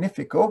Il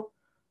Magnifico,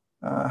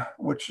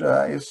 which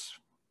is,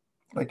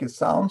 like it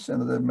sounds,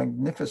 the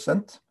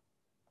magnificent.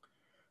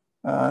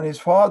 And his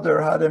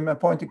father had him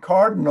appointed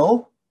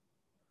cardinal.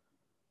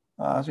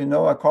 As you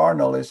know, a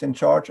cardinal is in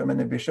charge of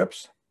many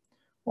bishops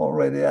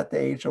already at the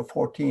age of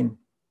 14.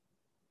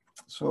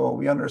 So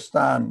we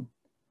understand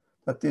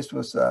that this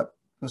was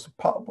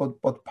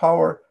about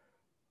power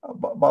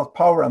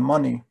and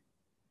money,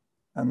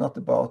 and not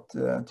about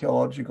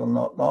theological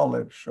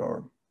knowledge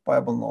or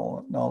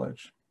Bible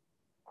knowledge.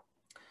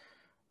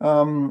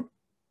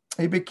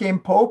 He became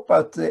pope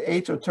at the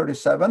age of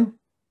 37,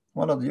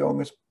 one of the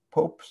youngest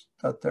popes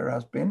that there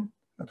has been.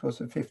 That was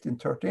in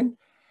 1513.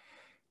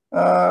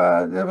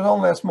 There was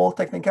only a small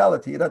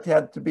technicality that he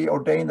had to be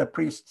ordained a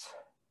priest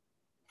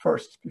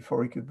first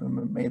before he could be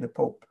made a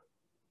pope.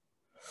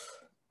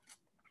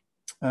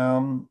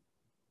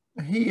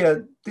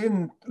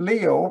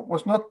 Leo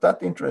was not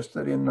that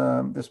interested in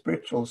the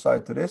spiritual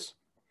side to this,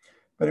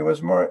 but he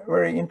was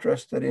very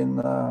interested in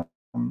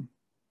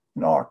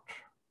art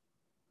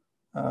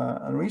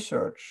and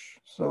research.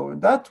 So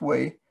in that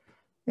way,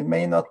 it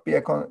may not be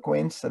a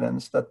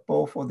coincidence that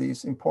both of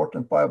these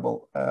important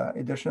Bible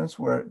editions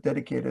were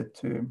dedicated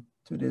to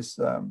this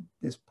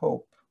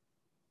pope.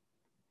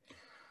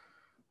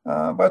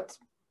 But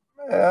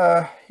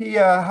he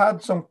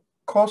had some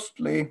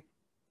costly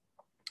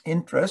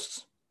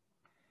interests,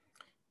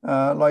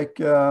 like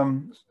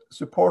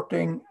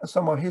supporting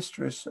some of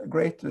history's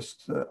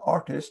greatest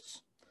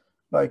artists,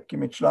 like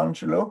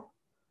Michelangelo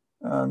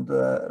and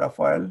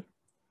Raphael,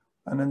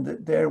 and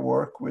in their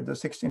work with the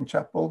Sixtine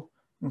Chapel,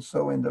 and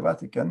so in the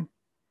Vatican.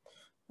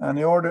 And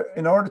in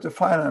order to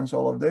finance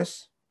all of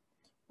this,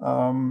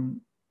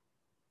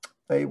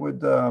 he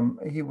would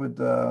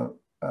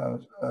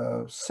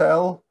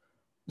sell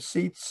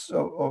seats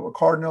of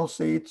cardinal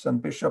seats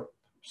and bishop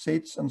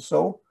seats and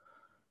so.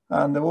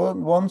 And the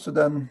ones who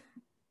then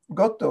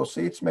got those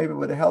seats, maybe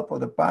with the help of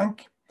the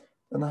bank,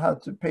 then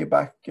had to pay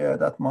back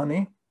that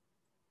money.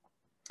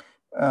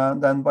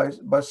 And then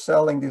by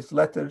selling these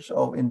letters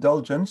of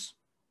indulgence,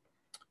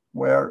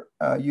 where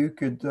you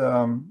could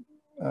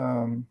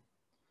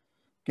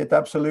get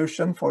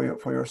absolution for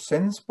your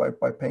sins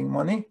by paying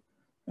money.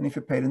 And if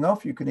you paid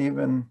enough, you could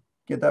even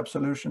get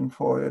absolution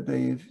for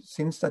the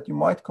sins that you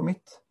might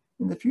commit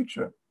in the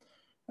future.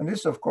 And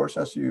this, of course,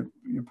 as you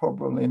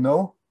probably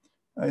know,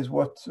 is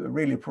what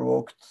really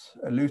provoked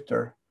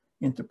Luther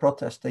into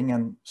protesting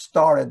and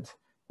started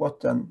what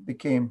then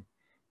became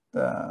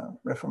the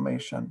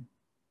Reformation.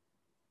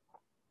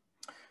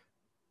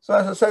 So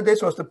as I said,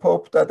 this was the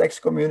Pope that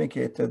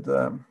excommunicated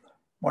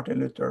Martin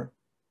Luther.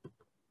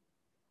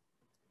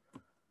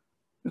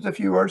 Just a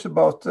few words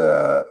about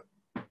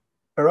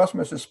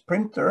Erasmus's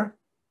printer,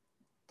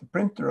 the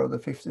printer of the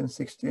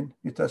 1516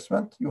 New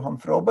Testament, Johann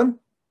Froben.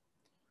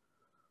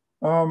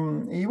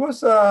 He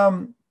was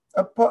a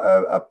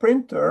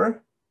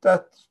printer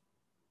that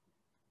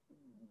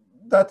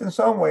in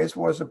some ways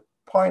was a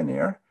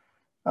pioneer,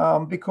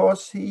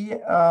 because he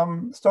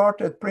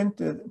started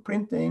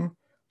printing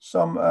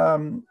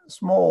some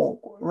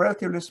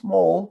relatively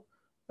small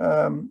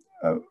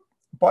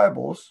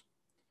Bibles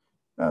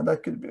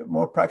that could be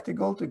more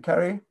practical to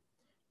carry,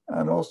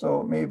 and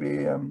also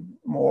maybe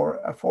more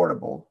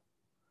affordable.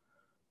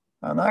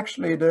 And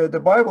actually the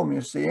Bible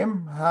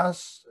Museum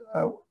has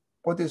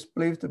what is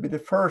believed to be the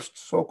first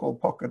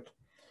so-called pocket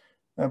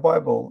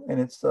Bible in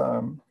its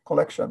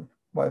collection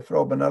by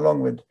Froben, along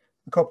with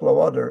a couple of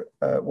other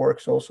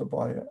works also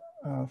by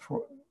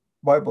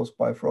Bibles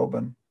by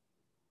Froben.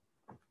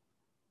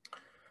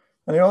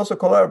 And he also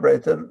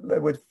collaborated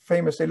with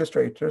famous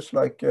illustrators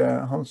like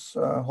Hans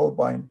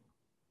Holbein.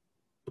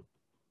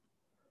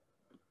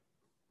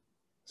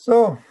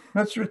 So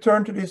let's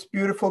return to this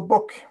beautiful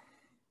book,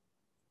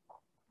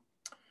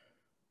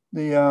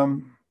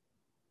 the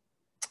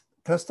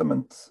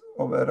Testament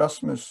of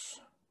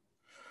Erasmus.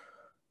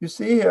 You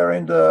see here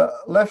in the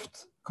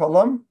left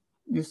column,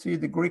 you see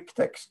the Greek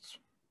text,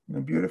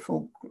 the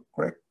beautiful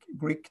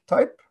Greek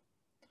type.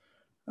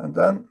 And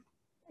then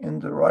in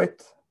the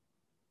right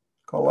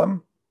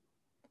column,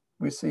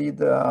 we see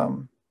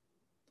the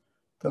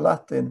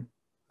Latin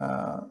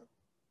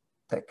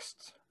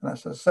text. And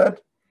as I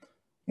said,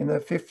 in the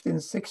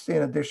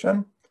 1516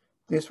 edition,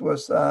 this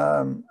was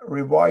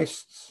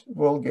revised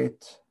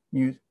Vulgate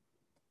New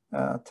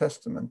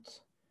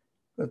Testament,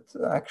 but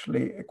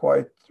actually a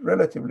quite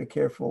relatively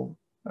careful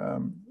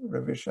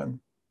revision.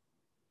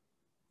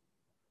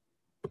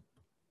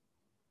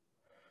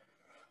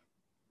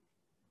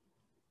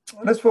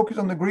 Let's focus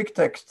on the Greek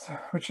text,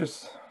 which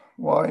is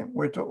why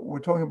we're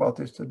talking about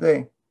this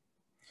today.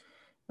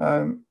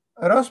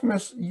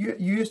 Erasmus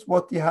used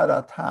what he had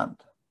at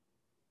hand.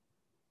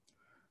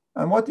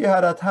 And what he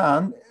had at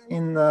hand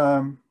in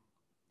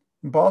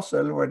in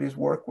Basel, where this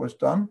work was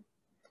done,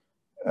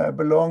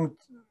 belonged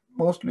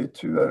mostly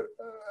to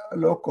a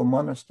local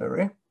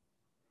monastery.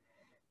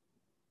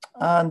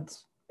 And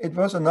it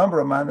was a number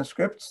of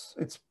manuscripts.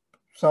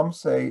 Some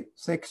say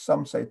 6,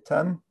 some say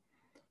 10.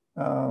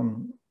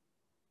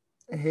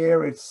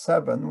 Here it's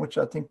 7, which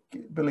I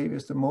believe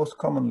is the most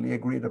commonly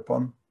agreed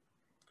upon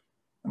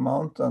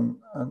amount and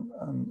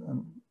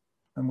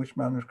which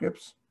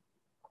manuscripts.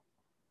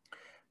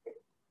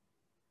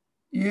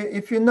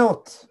 If you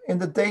note in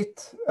the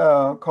date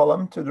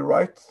column to the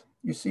right,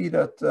 you see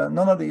that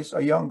none of these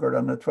are younger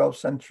than the 12th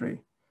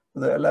century,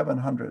 the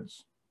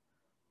 1100s,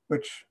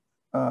 which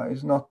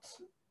is not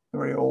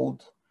very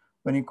old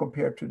when you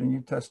compare to the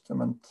New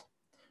Testament.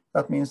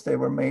 That means they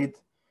were made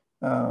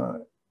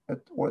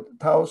at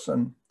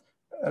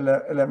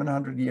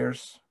 1100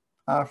 years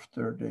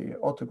after the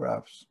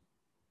autographs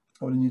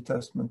of the New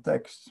Testament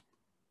texts.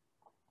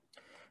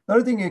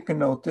 Another thing you can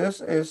notice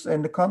is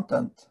in the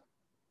content,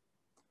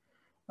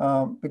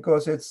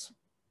 because it's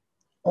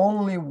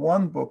only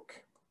one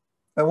book,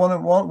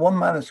 one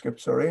manuscript,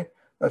 sorry,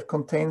 that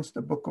contains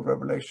the book of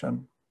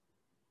Revelation.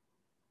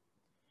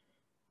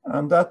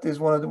 And that is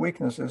one of the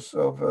weaknesses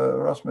of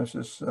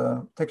Erasmus's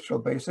textual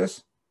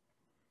basis.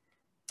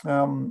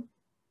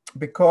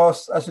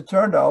 Because as it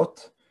turned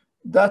out,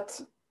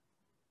 that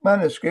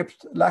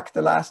manuscript lacked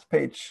the last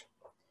page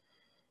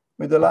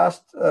with the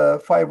last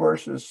 5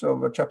 verses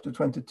of chapter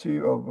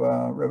 22 of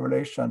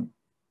Revelation.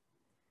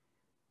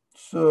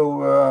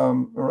 So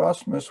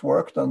Erasmus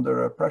worked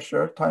under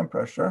time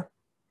pressure.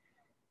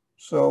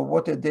 So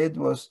what they did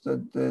was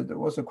that there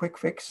was a quick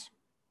fix.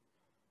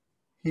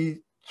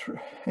 He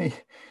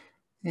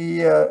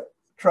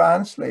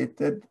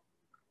translated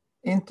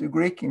into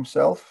Greek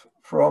himself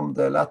from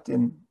the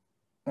Latin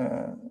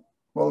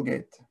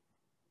Vulgate,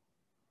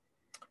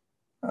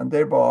 and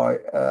thereby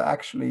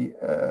actually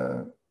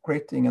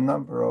creating a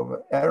number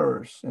of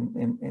errors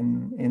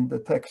in the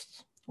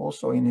text,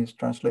 also in his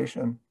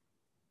translation.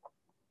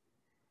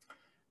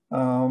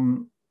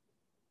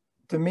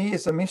 To me,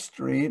 it's a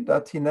mystery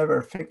that he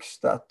never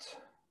fixed that.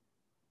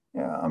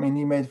 Yeah, I mean,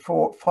 he made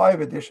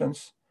 5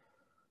 editions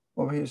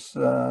of his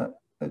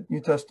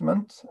New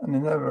Testament, and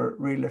he never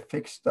really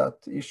fixed that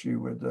issue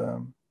with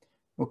the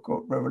book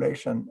of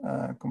Revelation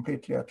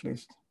completely, at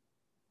least.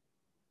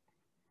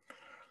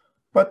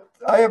 But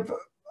I've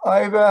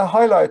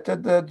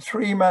highlighted the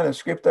 3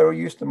 manuscripts that were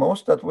used the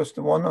most. That was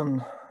the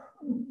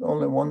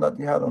only one that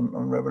he had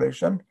on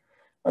Revelation.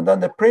 And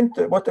then the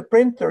printer, what the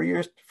printer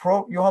used,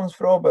 Johannes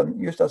Froben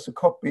used as a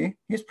copy,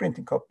 his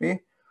printing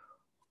copy,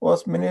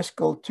 was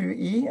minuscule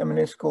 2E and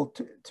minuscule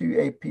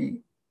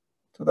 2AP.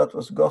 So that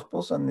was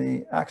Gospels and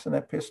the Acts and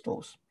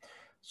Epistles.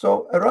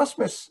 So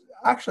Erasmus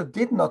actually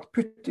did not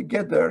put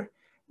together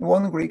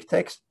one Greek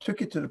text, took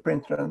it to the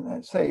printer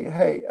and say,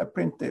 hey, I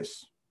print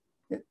this.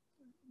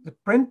 The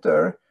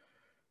printer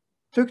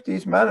took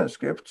these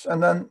manuscripts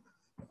and then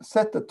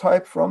set the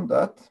type from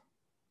that,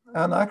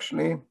 and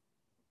actually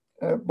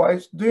by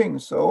doing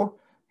so,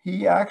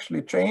 he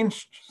actually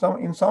changed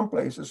in some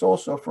places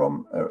also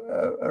from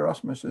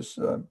Erasmus's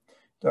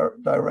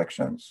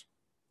directions.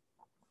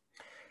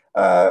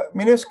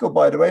 Minuscule,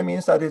 by the way,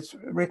 means that it's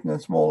written in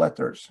small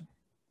letters.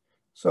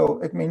 So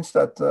it means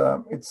that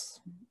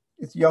it's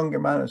younger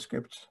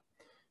manuscripts.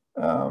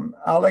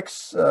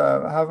 Alex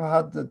have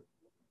had the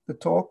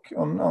talk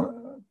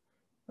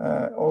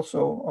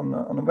also on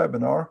a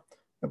webinar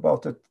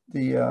about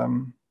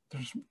the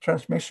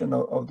transmission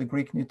of the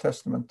Greek New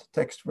Testament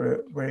text,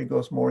 where he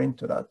goes more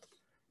into that.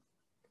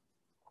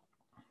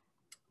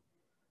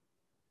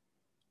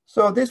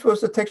 So this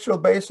was the textual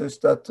basis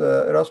that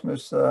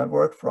Erasmus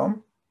worked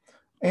from.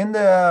 In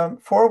the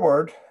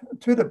foreword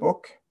to the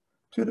book,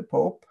 to the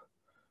Pope,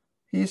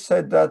 he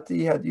said that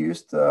he had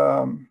used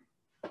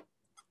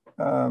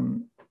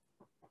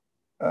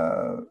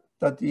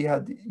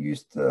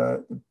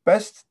the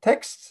best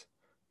text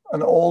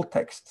and old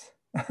text.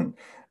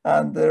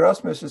 And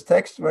Erasmus's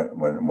texts were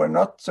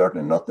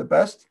certainly not the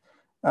best,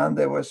 and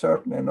they were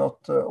certainly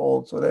not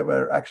old, so they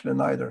were actually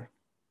neither.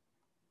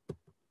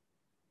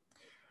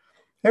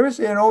 Here is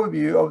an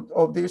overview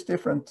of these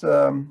different,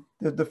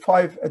 the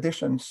 5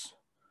 editions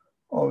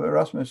of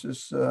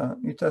Erasmus's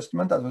New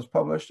Testament that was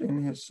published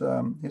in his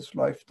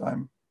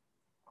lifetime.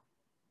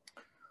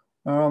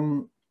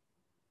 I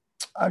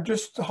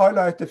just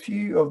highlight a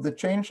few of the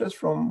changes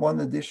from one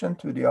edition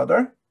to the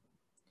other.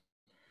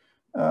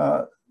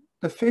 The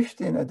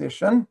 15th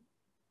edition,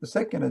 the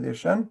 2nd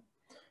edition,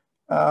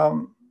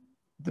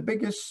 the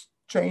biggest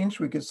change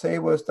we could say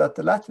was that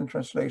the Latin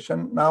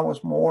translation now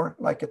was more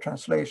like a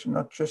translation,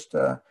 not just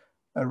a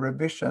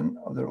revision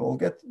of the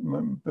Vulgate,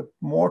 but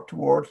more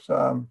towards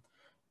a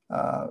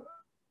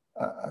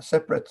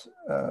separate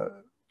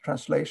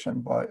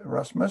translation by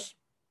Erasmus.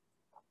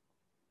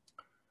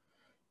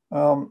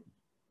 And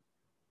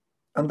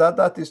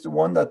that is the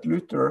one that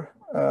Luther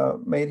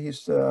made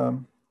his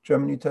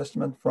German New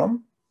Testament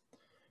from.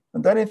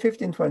 And then in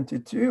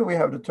 1522, we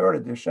have the 3rd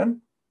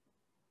edition,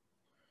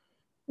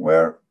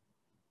 where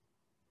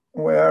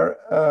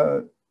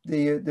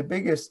the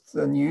biggest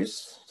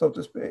news, so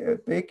to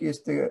speak,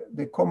 is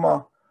the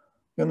comma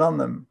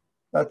unanum.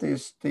 That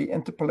is the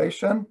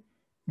interpolation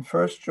in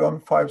 1 John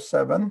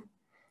 5:7.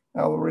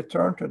 I will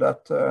return to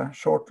that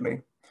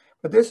shortly.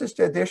 But this is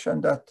the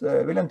edition that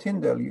William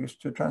Tyndale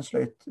used to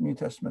translate the New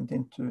Testament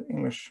into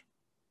English.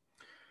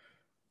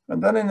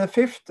 And then in the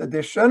 5th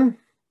edition,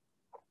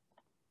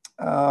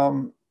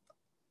 and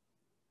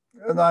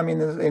I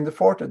mean in the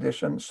 4th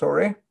edition,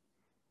 sorry,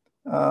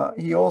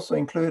 he also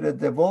included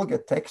the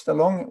Vulgate text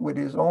along with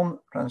his own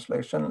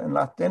translation in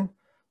Latin,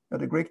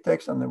 the Greek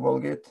text and the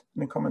Vulgate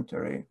in the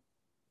commentary.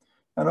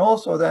 And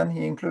also then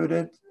he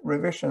included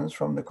revisions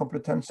from the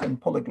Complutensian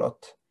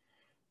Polyglot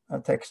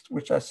text,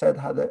 which I said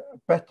had a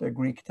better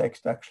Greek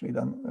text actually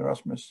than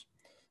Erasmus'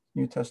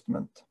 New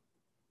Testament.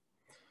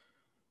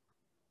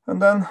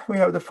 And then we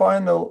have the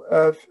final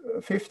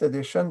 5th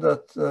edition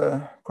that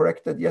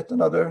corrected yet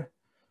another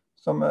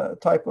some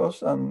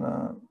typos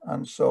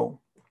and so.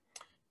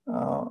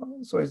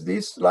 So it's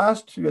these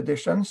last 2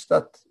 editions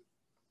that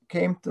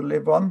came to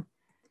live on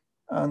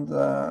and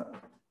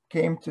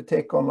came to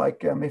take on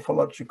like a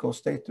mythological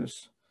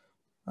status,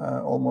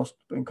 almost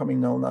becoming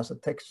known as a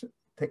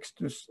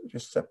Textus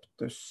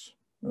Receptus.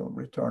 We'll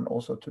return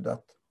also to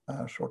that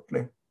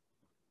shortly.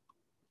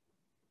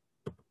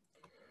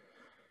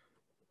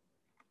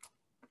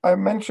 I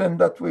mentioned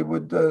that we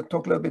would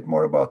talk a little bit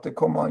more about the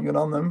comma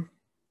unanum.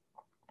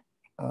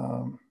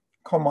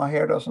 Comma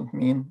here doesn't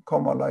mean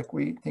comma like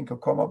we think of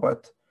comma,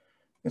 but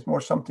it's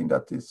more something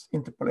that is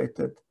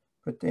interpolated,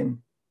 put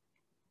in.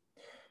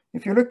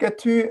 If you look at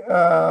 2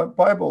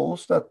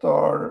 Bibles that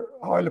are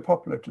highly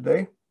popular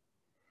today,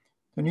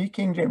 the New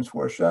King James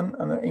Version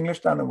and the English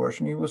Standard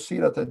Version, you will see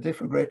that they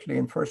differ greatly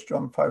in 1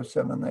 John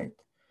 5:7 and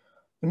 8.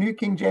 The New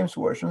King James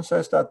Version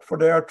says that, "For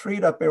there are 3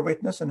 that bear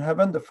witness in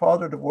heaven, the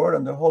Father, the Word,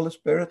 and the Holy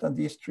Spirit, and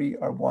these 3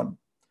 are one.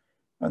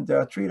 And there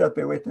are 3 that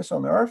bear witness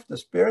on earth, the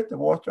Spirit, the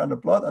water, and the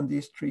blood, and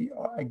these 3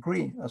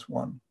 agree as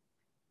one."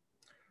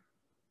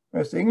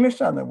 Whereas the English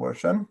Standard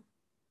Version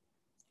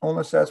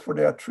only says, "For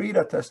there are 3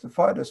 that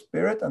testify, the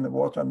Spirit, and the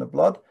water, and the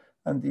blood,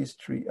 and these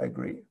 3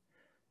 agree."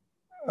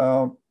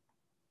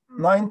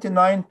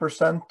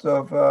 99%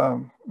 of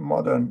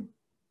modern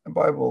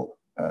Bible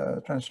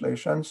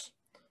translations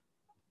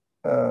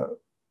to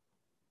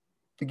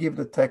give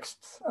the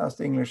text as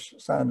the English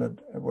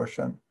Standard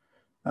Version,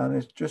 and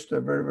it's just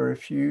a very, very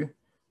few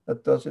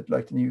that does it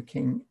like the New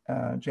King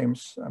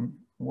James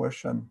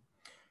Version.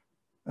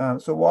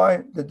 So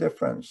why the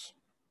difference?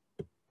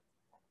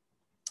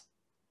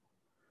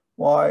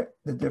 Why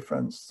the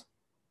difference?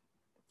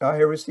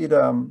 Here we see it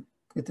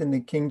in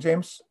the King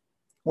James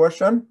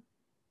Version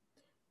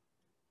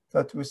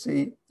that we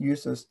see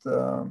uses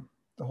the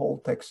whole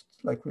text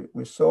like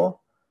we saw,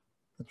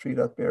 the 3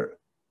 that bear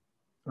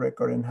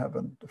record in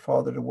heaven, the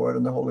Father, the Word,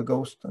 and the Holy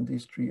Ghost, and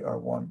these 3 are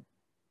one.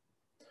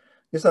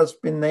 This has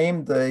been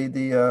named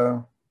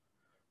the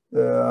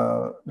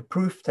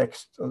proof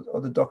text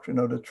of the doctrine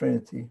of the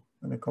Trinity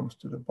when it comes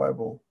to the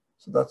Bible.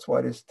 So that's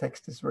why this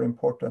text is very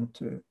important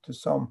to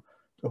some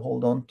to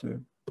hold on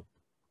to.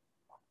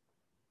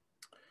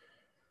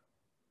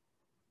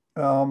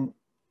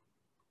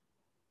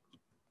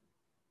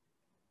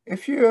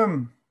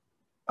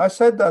 I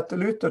said that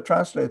Luther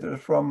translated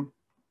from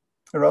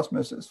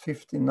Erasmus'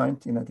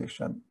 1519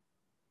 edition.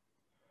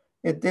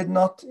 It did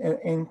not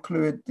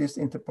include this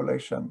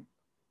interpolation.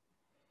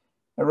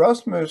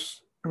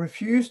 Erasmus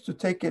refused to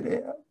take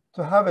it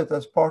to have it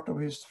as part of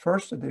his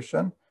first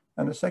edition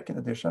and the second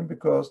edition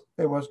because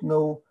there was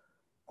no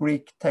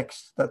Greek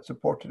text that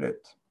supported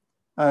it,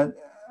 and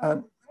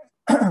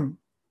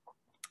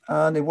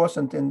and it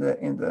wasn't in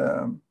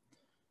the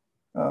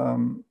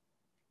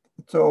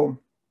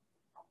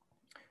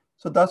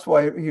so that's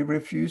why he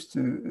refused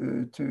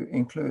to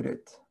include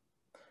it.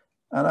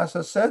 And as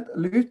I said,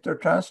 Luther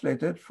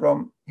translated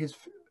from his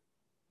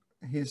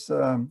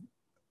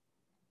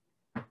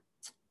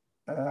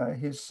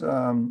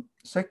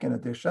second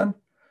edition.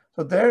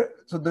 So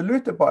the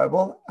Luther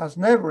Bible has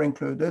never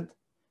included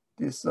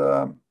this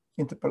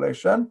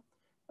interpolation,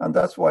 and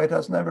that's why it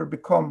has never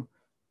become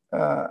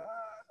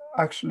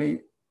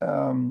actually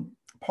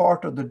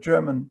part of the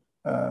German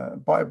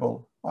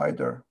Bible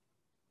either.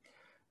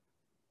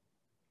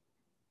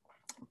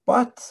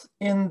 But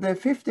in the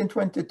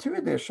 1522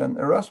 edition,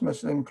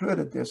 Erasmus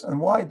included this. And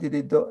why did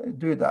he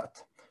do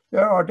that?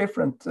 There are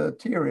different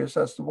theories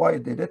as to why he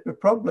did it,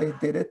 but probably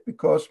did it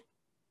because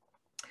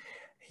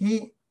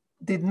he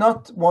did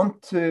not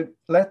want to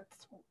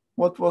let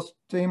what was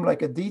to him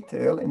like a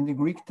detail in the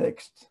Greek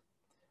text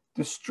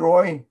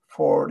destroy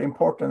for the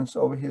importance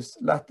of his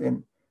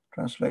Latin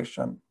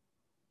translation.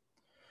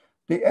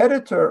 The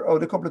editor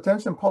of the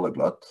Complutensian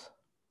Polyglot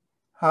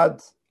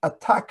had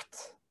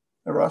attacked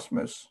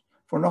Erasmus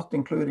for not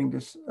including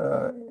this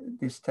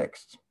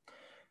text.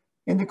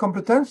 In the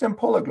Complutensian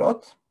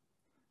Polyglot,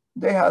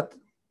 they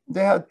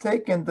had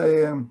taken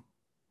the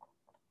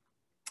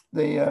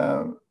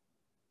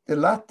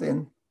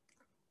Latin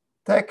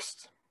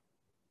text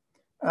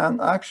and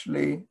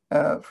actually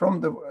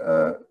from the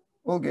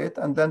Vulgate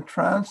and then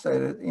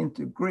translated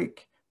into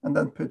Greek and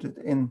then put it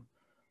in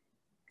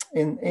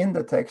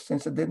the text,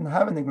 since it didn't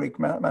have any Greek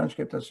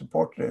manuscript that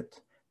supported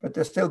it. But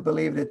they still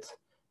believed it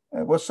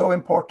was so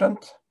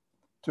important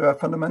to a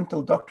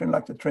fundamental doctrine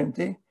like the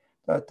Trinity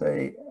that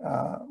they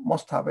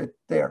must have it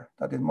there,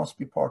 that it must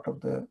be part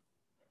of the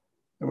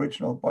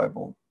original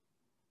Bible.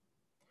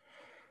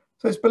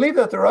 So it's believed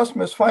that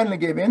Erasmus finally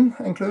gave in,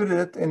 included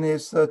it in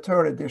his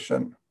third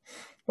edition.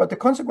 But the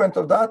consequence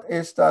of that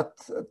is that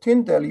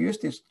Tyndale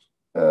used this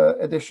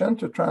edition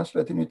to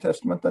translate the New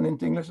Testament and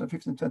into English in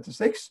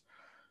 1526,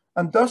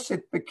 and thus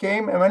it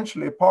became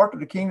eventually part of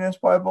the King James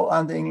Bible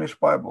and the English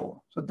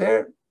Bible. So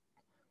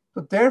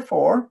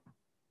therefore,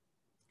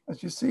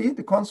 as you see,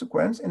 the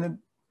consequence in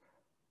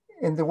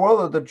the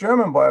world of the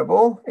German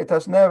Bible, it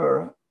has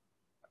never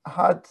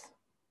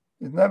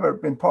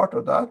been part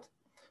of that,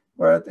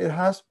 whereas it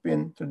has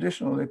been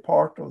traditionally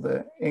part of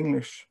the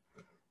English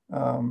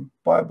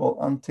Bible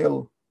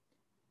until,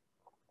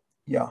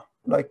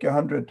 like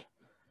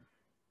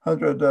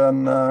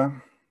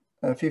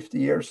 150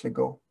 years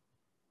ago.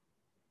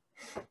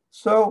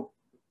 So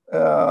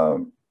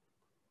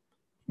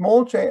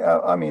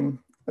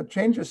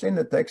changes in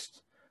the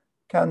text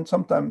can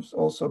sometimes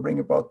also bring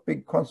about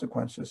big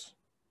consequences.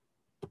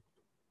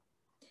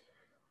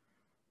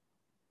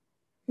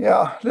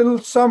 Yeah, little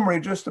summary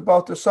just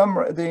about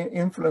the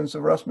influence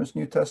of Erasmus'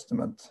 New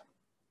Testament.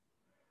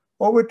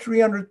 Over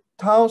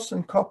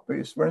 300,000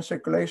 copies were in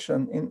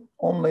circulation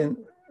only in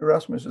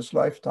Erasmus's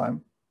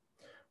lifetime,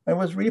 and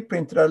was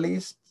reprinted at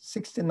least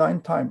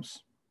 69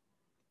 times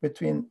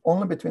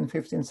only between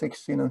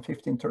 1516 and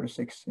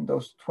 1536, in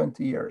those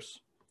 20 years.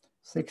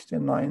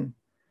 69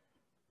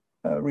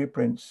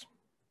 reprints.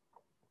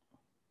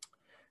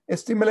 It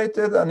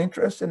stimulated an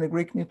interest in the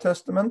Greek New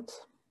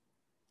Testament.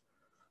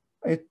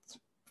 It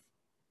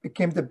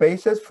became the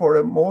basis for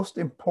the most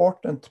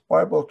important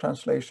Bible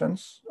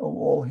translations of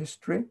all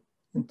history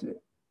into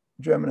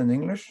German and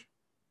English,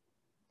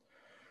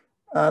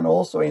 and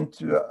also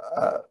into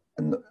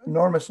an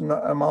enormous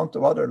amount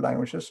of other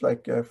languages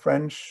like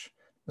French,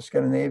 the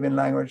Scandinavian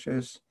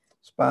languages,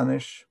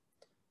 Spanish,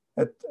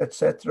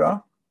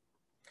 etc.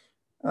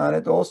 And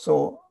it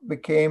also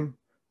became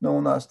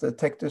known as the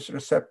Textus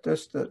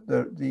Receptus,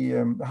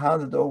 the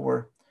handed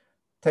over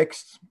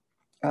text,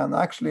 and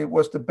actually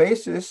was the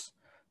basis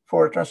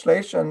for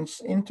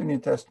translations into New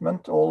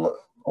Testament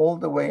all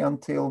the way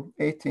until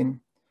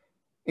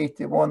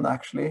 1881,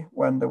 actually,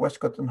 when the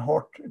Westcott and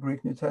Hort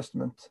Greek New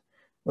Testament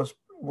was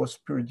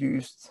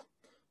produced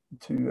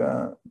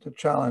to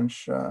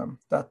challenge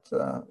that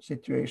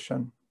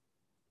situation.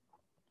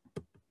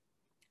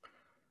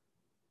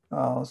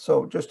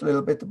 So just a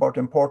little bit about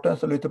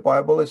importance. The Luther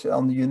Bible is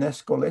on the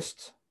UNESCO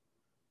list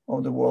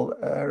of the World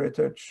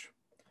Heritage.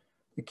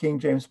 The King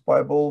James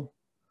Bible,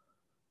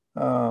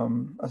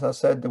 as I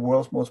said, the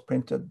world's most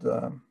printed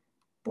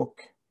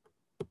book.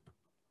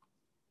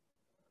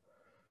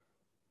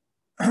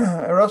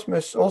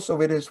 Erasmus also,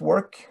 with his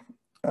work,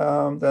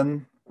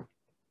 then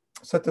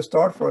set the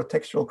start for a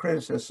textual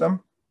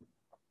criticism,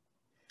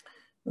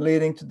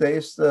 leading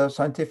today's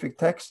scientific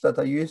texts that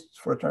are used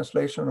for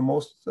translation of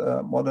most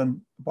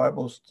modern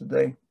Bibles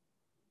today.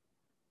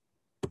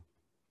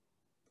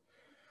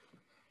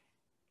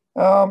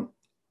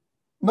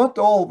 Not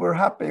all were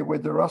happy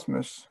with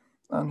Erasmus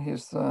and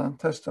his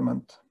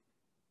testament.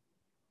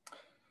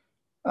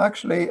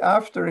 Actually,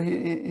 after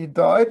he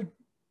died,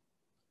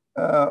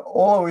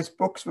 all of his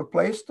books were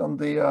placed on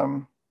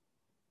the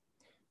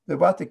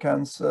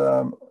Vatican's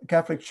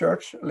Catholic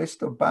Church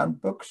list of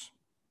banned books.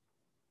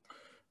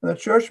 And the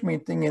church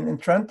meeting in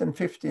Trent in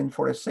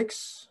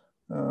 1546,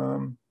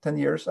 10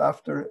 years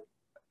after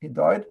he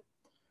died,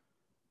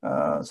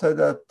 said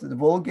that the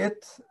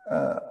Vulgate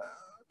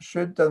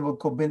should and will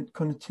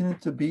continue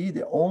to be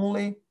the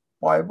only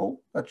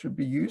Bible that should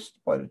be used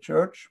by the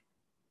church.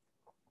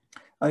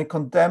 And he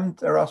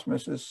condemned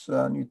Erasmus's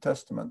New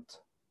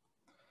Testament.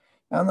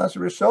 And as a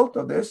result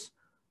of this,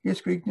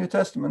 his Greek New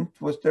Testament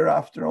was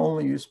thereafter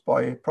only used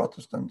by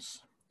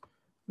Protestants,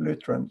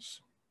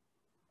 Lutherans.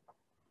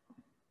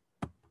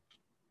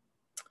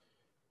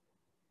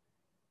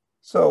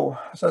 So,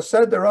 as I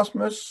said,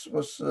 Erasmus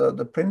was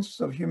the prince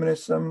of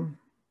humanism,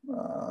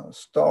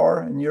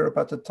 star in Europe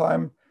at the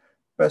time,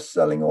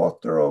 best-selling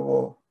author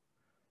of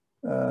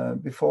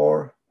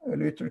before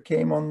Luther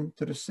came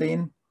onto the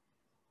scene,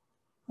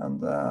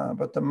 and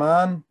but the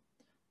man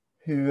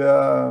who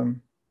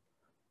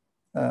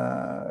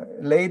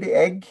laid the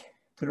egg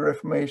to the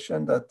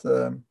Reformation that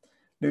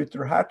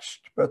Luther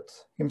hatched, but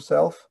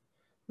himself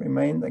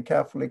remained a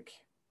Catholic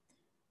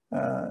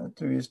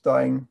to his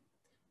dying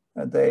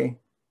day.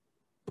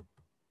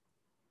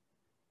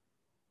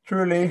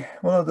 Truly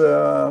one of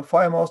the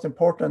 5 most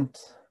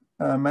important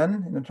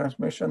men in the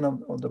transmission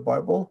of the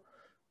Bible,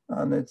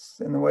 and it's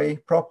in a way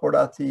proper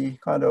that he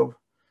kind of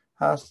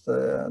has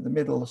the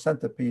middle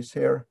centerpiece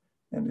here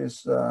in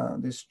this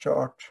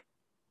chart.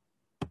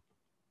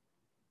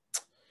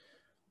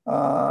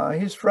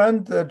 His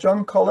friend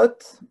John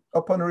Colet,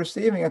 upon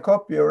receiving a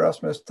copy of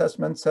Erasmus'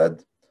 Testament,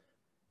 said,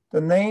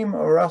 "The name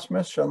of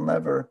Erasmus shall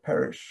never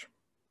perish."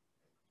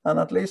 And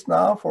at least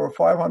now, for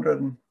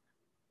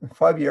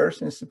 505 years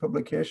since the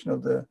publication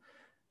of the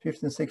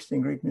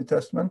 1516 Greek New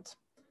Testament,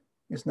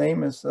 his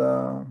name is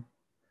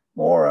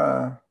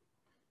more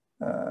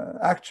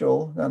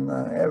actual than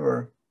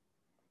ever.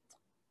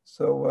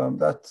 So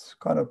that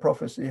kind of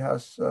prophecy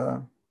has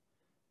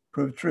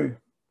proved true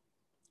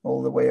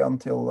all the way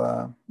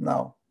until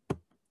now.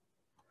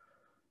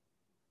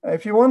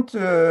 If you want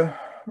to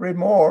read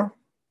more,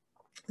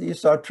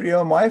 these are three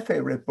of my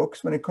favorite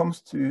books when it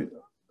comes to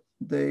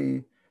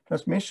the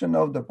transmission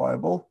of the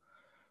Bible.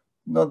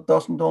 That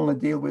doesn't only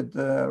deal with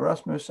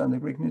Erasmus and the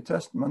Greek New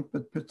Testament,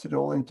 but puts it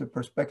all into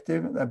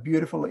perspective. They're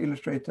beautiful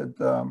illustrated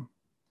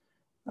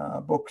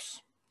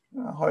books,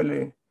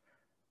 highly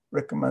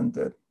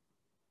recommended.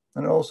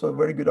 And also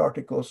very good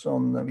articles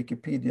on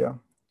Wikipedia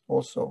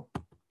also.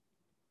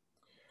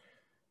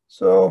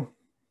 So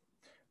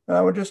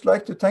I would just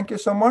like to thank you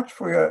so much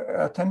for your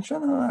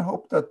attention, and I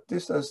hope that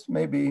this has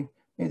maybe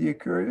made you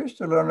curious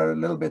to learn a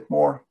little bit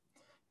more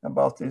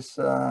about this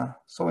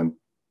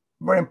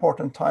very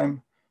important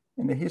time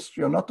in the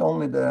history of not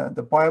only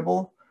the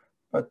Bible,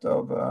 but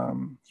of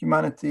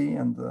humanity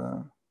and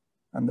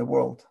the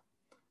world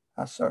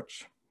as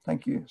such.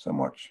 Thank you so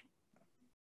much.